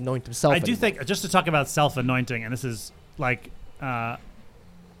he didn't have to anoint himself. I do think, just to talk about self-anointing, and this is like, I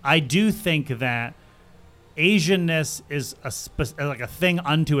do think that Asianness is like a thing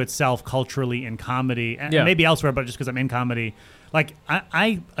unto itself culturally in comedy, and maybe elsewhere, but just because I'm in comedy, like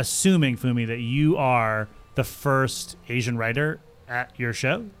I assuming, Fumi, that you are the first Asian writer at your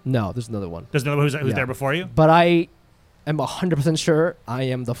show. No, there's another one. There's another who's there before you. But I am 100% sure I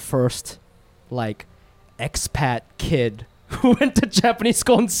am the first like expat kid who went to Japanese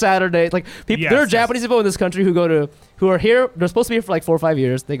school on Saturday. Like people, there are Japanese people in this country who are here. They're supposed to be here for like 4 or 5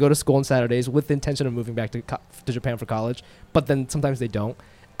 years. They go to school on Saturdays with the intention of moving back to Japan for college, but then sometimes they don't.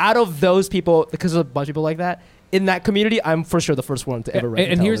 Out of those people, because there's a bunch of people like that in that community, I'm for sure the first one to ever write.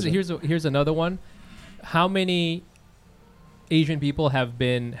 And here's another one. How many Asian people have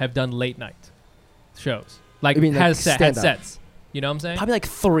done late night shows? Like had sets. You know what I'm saying? Probably like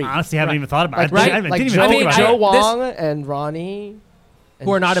 3. Honestly, I haven't even thought about it. Like Joe Wong and Ronny.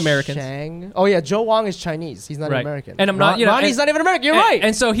 Who are not Americans. Shang. Oh, yeah. Joe Wong is Chinese. He's not American. And I'm not, Ronnie's not even American. You're right.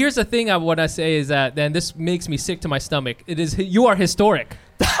 And so here's the thing I want to say is that, then this makes me sick to my stomach. You are historic.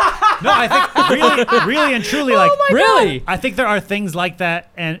 No, I think really and truly, like, really? I think there are things like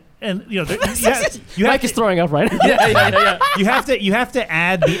that, and you know, Mike is throwing up right now. Yeah. You have to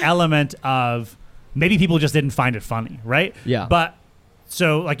add the element of maybe people just didn't find it funny, right? Yeah. But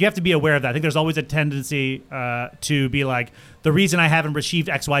so like you have to be aware of that. I think there's always a tendency to be like, the reason I haven't received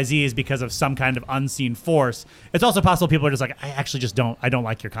XYZ is because of some kind of unseen force. It's also possible people are just like, I actually just don't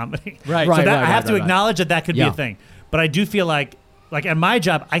like your comedy. Right. So I have to acknowledge that could be a thing. But I do feel like at my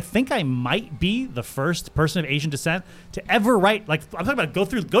job, I think I might be the first person of Asian descent to ever write. Like I'm talking about go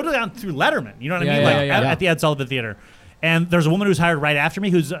down through Letterman. You know what I mean? At the Ed Sullivan Theater. And there's a woman who's hired right after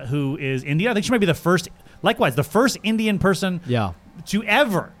me who is Indian. I think she might be the first Indian person to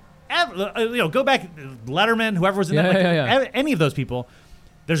ever, go back, Letterman, whoever was in that, any of those people.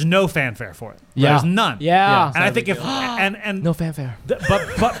 There's no fanfare for it. There's none. Yeah. And I think and no fanfare.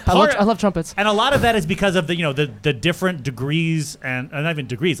 But I love trumpets. And a lot of that is because of the different degrees and not even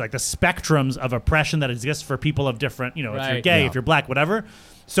degrees, like the spectrums of oppression that exists for people of different, if you're gay, if you're black, whatever.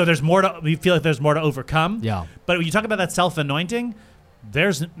 So we feel like there's more to overcome. Yeah. But when you talk about that self-anointing,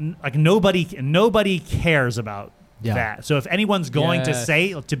 there's like nobody cares about that. So if anyone's going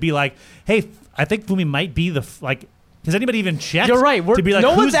to be like, hey, I think Fumi might be has anybody even checked? You're right. To be like,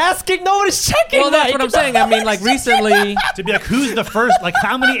 no one's asking. No one is checking. Well, that's what I'm saying. I mean, like recently, to be like, who's the first? Like,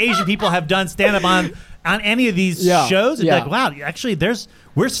 how many Asian people have done stand-up on any of these shows? It's like, wow, actually,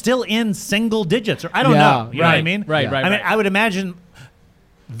 we're still in single digits, or I don't know. You know what I mean? Right. I mean, I would imagine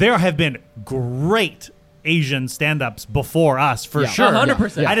there have been great Asian stand-ups before us, for sure.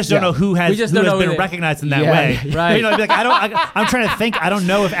 100%. I just don't know who has been recognized in that way. Right. I'm trying to think. I don't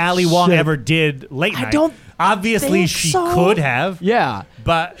know if Ali Wong ever did late night. Obviously, she could have. Yeah.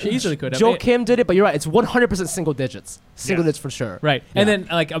 But she easily could have. Joe Kim did it, but you're right. It's 100% single digits. Single digits for sure. Right. And then,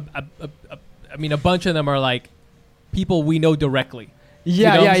 like, a bunch of them are, like, people we know directly.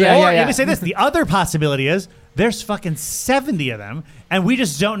 Yeah. Let me say this. The other possibility is There's fucking 70 of them, and we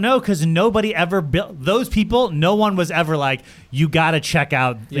just don't know because nobody ever built those people. No one was ever like, you got to check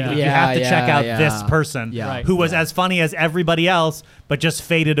out. You have to check out this person who was as funny as everybody else, but just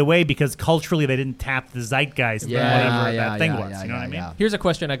faded away because culturally they didn't tap the zeitgeist or whatever that thing was. You know what I mean? Here's a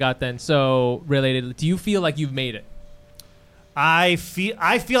question I got then. So related, do you feel like you've made it? I feel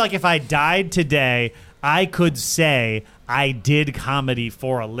like if I died today, I could say I did comedy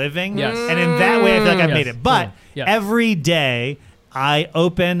for a living. Yes. And in that way, I feel like I've made it. But every day I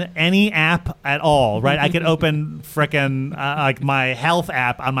open any app at all, right? I could open frickin' like my health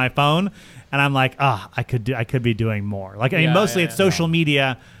app on my phone, and I'm like, I could be doing more. Like, I mean, mostly it's social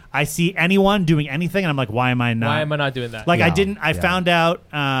media. I see anyone doing anything, and I'm like, why am I not? Why am I not doing that? Like, I found out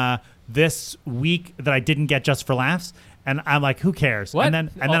this week that I didn't get Just for Laughs. And I'm like, who cares? What?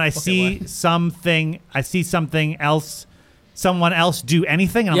 And then I see something else, someone else do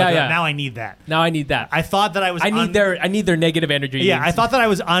anything, and I'm like, now I need that. Now I need that. I thought that I was. I need their negative energy. Yeah, I thought that I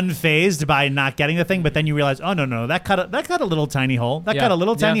was unfazed by not getting the thing, but then you realize, oh no, that cut a little tiny hole. That cut a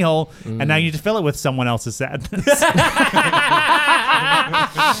little tiny hole, and now you need to fill it with someone else's sadness.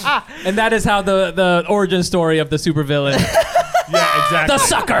 And that is how the origin story of the supervillain. Yeah, exactly. The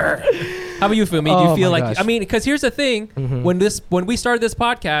sucker. How about you, Fumi? Do you feel like? Gosh. I mean, because here's the thing: when we started this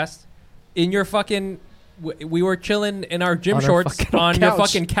podcast, in your fucking, we were chilling in our gym shorts on your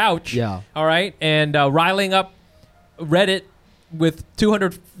fucking couch. Yeah. All right, and riling up Reddit with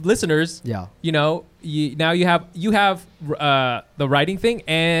 200 listeners. Yeah. You know, now you have the writing thing,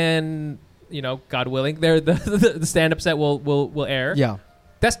 and God willing, the stand-up set will air. Yeah.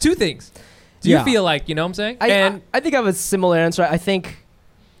 That's two things. Do you feel like, you know what I'm saying? I think I have a similar answer. I think,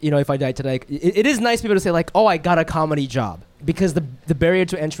 if I die today, it is nice for people to say like, oh, I got a comedy job, because the barrier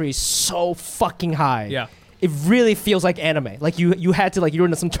to entry is so fucking high. Yeah. It really feels like anime. Like you had to, like, you're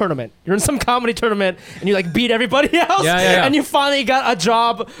in some tournament. You're in some comedy tournament and you like beat everybody else. Yeah. And you finally got a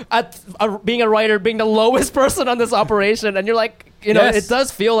job at being a writer, being the lowest person on this operation. And you're like, it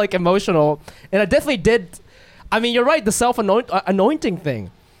does feel like emotional. And I definitely did. I mean, you're right. The self-anointing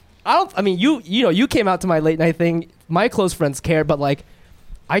thing. You came out to my late night thing. My close friends cared, but like,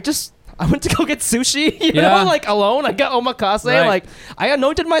 I went to go get sushi, you know, like alone. I got omakase. Right. Like, I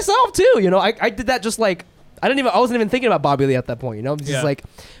anointed myself too. I did that just like, I wasn't even thinking about Bobby Lee at that point, just like,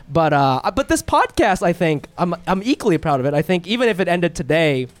 but this podcast, I think I'm equally proud of it. I think even if it ended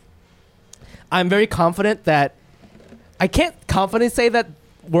today, I'm very confident that I can't confidently say that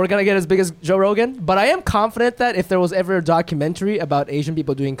we're going to get as big as Joe Rogan, but I am confident that if there was ever a documentary about Asian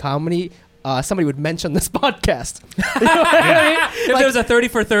people doing comedy, somebody would mention this podcast. You know what I mean? If there was a 30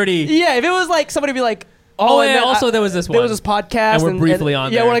 for 30. Yeah, if it was like somebody be like, there was this one. There was this podcast. And we're briefly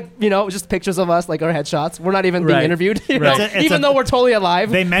on there. Yeah, we're like, just pictures of us, like our headshots. We're not even being interviewed, even though we're totally alive.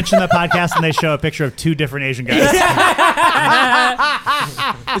 They mention the podcast and they show a picture of two different Asian guys.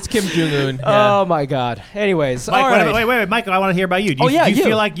 It's Kim Jong-un. Yeah. Oh my God. Anyways, Mike, all right. wait, Michael, I want to hear about you. Do you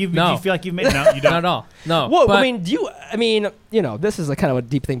feel like you've made? No, you don't. Not at all. No. Well, this is a kind of a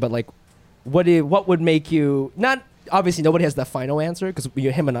deep thing, but like, what would make you not? Obviously, nobody has that final answer because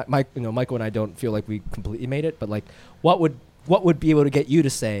him and I, Michael and I don't feel like we completely made it. But like, what would be able to get you to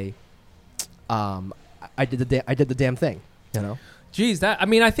say, I did the damn thing, Geez,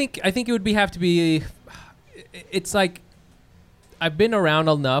 I think it would have to be. It's like, I've been around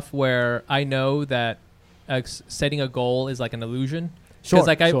enough where I know that setting a goal is like an illusion. Sure.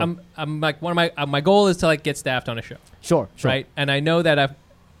 Like I'm like one of my goal is to like get staffed on a show. Sure. Right, and I know that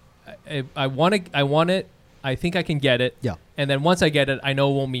I want it. I think I can get it. Yeah. And then once I get it, I know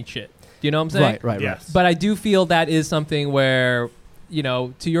it won't mean shit. Do you know what I'm saying? Right. Yes. But I do feel that is something where,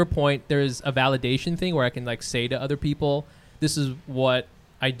 to your point, there's a validation thing where I can like say to other people, this is what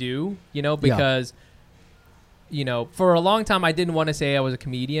I do, because, for a long time I didn't want to say I was a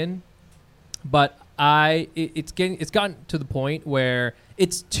comedian, but it's gotten to the point where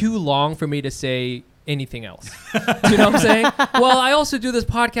it's too long for me to say anything else. Do you know what I'm saying? Well, I also do this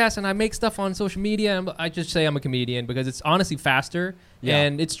podcast and I make stuff on social media, and I just say I'm a comedian because it's honestly faster.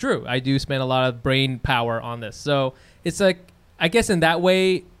 And it's true. I do spend a lot of brain power on this. So it's like, I guess in that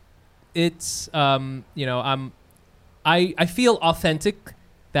way, it's I feel authentic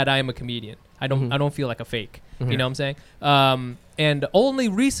that I am a comedian. I don't feel like a fake. You know what I'm saying? And only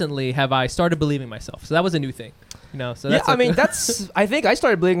recently have I started believing myself. So that was a new thing. So that's I think I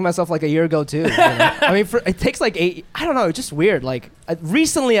started believing myself like a year ago too. I mean, it takes like I don't know, it's just weird. Like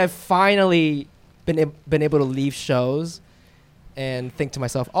recently I've finally been able to leave shows and think to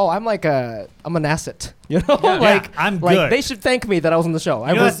myself, oh, I'm an asset. I'm good. Like they should thank me that I was on the show.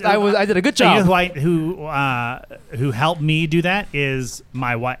 I did a good job. Who helped me do that is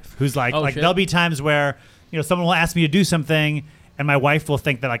my wife, who's like, there'll be times where someone will ask me to do something, and my wife will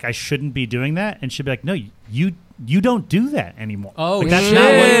think that like I shouldn't be doing that, and she'll be like, no, you don't do that anymore. Oh, like,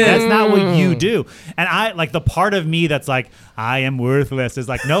 that's not what you do. And I like the part of me that's like, I am worthless is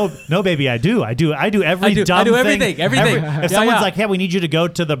like, no, baby, I do every dumb thing. Everything. If someone's like, hey, we need you to go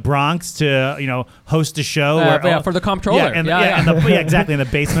to the Bronx to host a show for the comptroller. Exactly, in the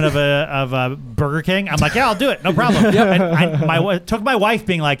basement of a Burger King. I'm like, yeah, I'll do it, no problem. And took my wife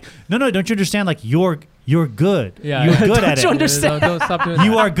being like, no, don't you understand? Like you're good. Yeah, you're good at it. Don't you understand? Don't stop doing that.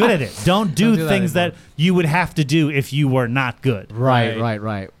 You are good at it. Don't do things that you would have to do if you were not good. Right.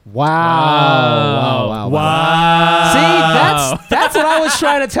 Wow. See, that's what I was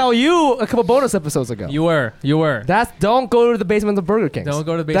trying to tell you a couple bonus episodes ago. You were. Don't go to the basement of Burger Kings. Don't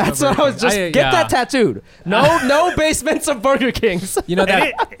go to the basement. That's what I was just get that tattooed. No basements of Burger Kings. You know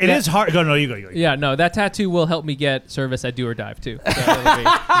that it is hard. No, you go. Yeah, no, that tattoo will help me get service at Do or Dive too. So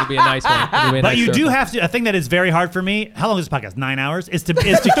it'll be a nice one. But you do have to. A thing that is very hard for me. How long is this podcast? 9 hours. Is to keep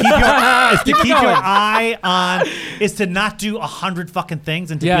your eye on. Is to not do 100 fucking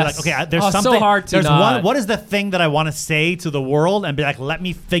things and to be like, okay, there's something. So hard to there's not. one. What is the thing that I want to say to the world and be like, let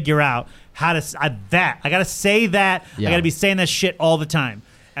me figure out how to that. I gotta say that. I gotta be saying that shit all the time.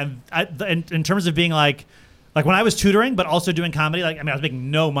 And in terms of being like when I was tutoring, but also doing comedy. I was making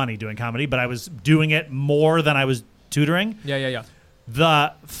no money doing comedy, but I was doing it more than I was tutoring. Yeah.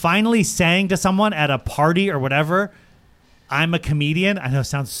 The finally saying to someone at a party or whatever, I'm a comedian. I know it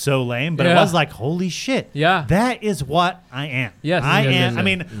sounds so lame, but it was like, holy shit. Yeah. That is what I am. Yes. I am. I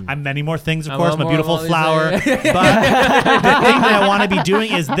mean, I'm many more things, of course. I'm a beautiful flower. But the thing that I want to be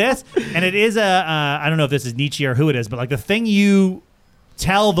doing is this. And it is I don't know if this is Nietzsche or who it is, but like the thing you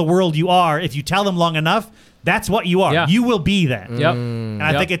tell the world you are, if you tell them long enough, that's what you are. Yeah. You will be that. Yep. And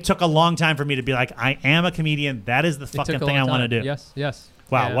I think it took a long time for me to be like, I am a comedian. That is the fucking thing I want to do. Yes.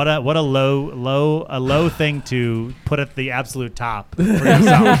 Wow, yeah. what a low thing to put at the absolute top for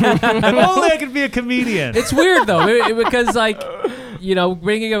yourself. If only I could be a comedian. It's weird though, because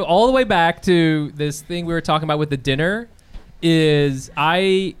bringing it all the way back to this thing we were talking about with the dinner, it's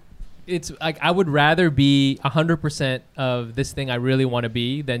like I would rather be 100% of this thing I really want to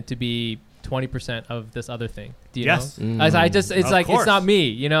be than to be 20% of this other thing. Do you know? As it's of like course. It's not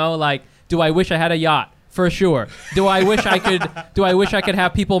me. Like, do I wish I had a yacht? For sure. Do I wish I could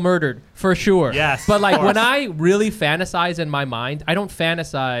have people murdered? For sure. Yes. But like when I really fantasize in my mind, I don't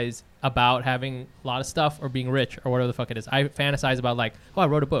fantasize about having a lot of stuff or being rich or whatever the fuck it is. I fantasize about like, I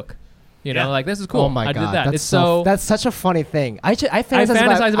wrote a book. Like this is cool. Oh my God. I did that. That's that's such a funny thing. I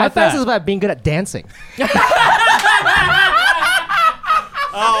fantasize about being good at dancing.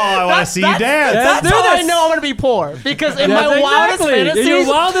 Oh, I want to see you dance. That's how I know I'm going to be poor. Because in my wildest fantasies, your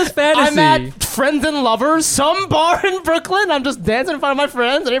wildest fantasy, I'm at Friends and Lovers, some bar in Brooklyn. I'm just dancing in front of my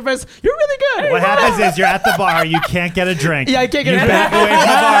friends, and everybody's, you're really good. What happens is you're at the bar, you can't get a drink. Yeah, I can't get a drink. You back away from the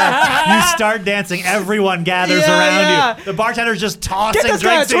bar, you start dancing, everyone gathers around you. The bartender's just tossing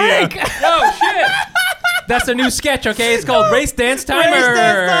drinks at you. Oh, shit. That's a new sketch, okay? It's called Race Dance Timer. Race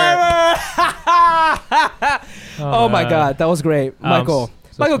Dance Timer. Oh my God, that was great. Michael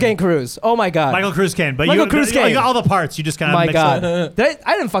Caine Cruz. Oh my God. Michael Cruz Caine. But Michael Cruz Caine. You got all the parts. You just kind of mixed up.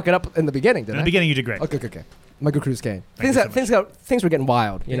 I didn't fuck it up in the beginning, did I? In the beginning, you did great. Okay. Michael Cruz Caine. Things were getting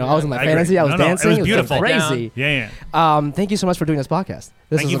wild. I was in my fantasy. I was dancing. It was beautiful. Crazy. Yeah. Thank you so much for doing this podcast.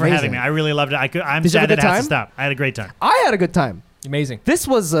 Thank you for having me. I really loved it. I'm sad it has to stop. I had a great time. I had a good time. Amazing. This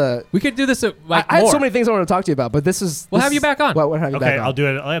was we could do this I had so many things I want to talk to you about, but this is. We'll have you back on. We'll have you back on. Okay, I'll do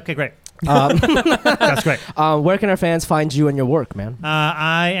it. Okay, great. That's great. Where can our fans find you and your work, man?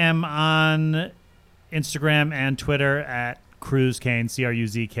 I am on Instagram and Twitter at Cruz Caine,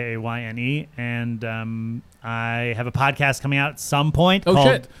 CruzKayne, and I have a podcast coming out at some point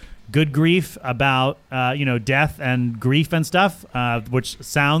called Good Grief about death and grief and stuff, which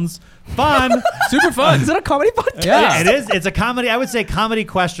sounds fun. Super fun. Is it a comedy podcast? Yeah, it is. It's a comedy. I would say comedy ?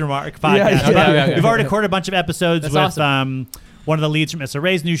 Podcast. Yeah. We've already recorded a bunch of episodes with awesome. One of the leads from Issa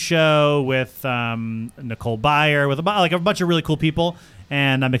Rae's new show, with Nicole Byer, with a bunch of really cool people,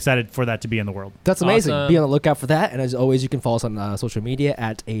 and I'm excited for that to be in the world. That's amazing. Awesome. Be on the lookout for that, and as always, you can follow us on social media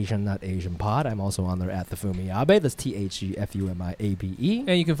at Asian.AsianPod. I'm also on there at TheFumiabe. That's TheFumiabe.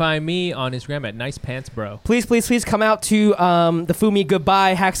 And you can find me on Instagram at Nice Pants Bro. Please come out to the Fumi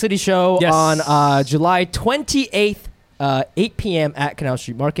Goodbye Hack City show on July 28th. 8 p.m. at Canal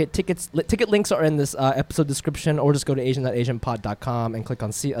Street Market. Ticket links are in this episode description, or just go to asian.asianpod.com and click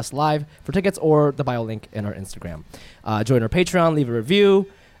on See Us Live for tickets, or the bio link in our Instagram. Join our Patreon, leave a review.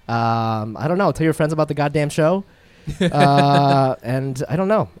 I don't know. Tell your friends about the goddamn show. And I don't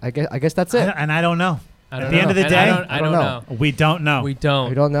know. I guess that's it. I don't know. At the end of the day, I don't know. We don't know. We don't.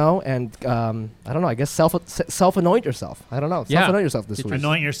 We don't know, and I don't know. I guess self anoint yourself. I don't know. Self anoint yourself this week.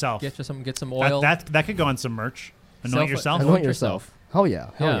 Anoint yourself. Get some oil. That could go on some merch. Anoint yourself. Anoint yourself. Hell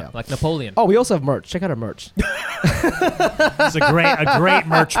yeah. Like Napoleon. Oh, we also have merch. Check out our merch. It's a great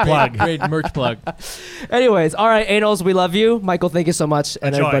merch plug. Great merch plug. Anyways, all right, Anals, we love you. Michael, thank you so much.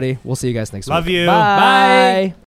 And everybody, we'll see you guys next week. Love you. Bye.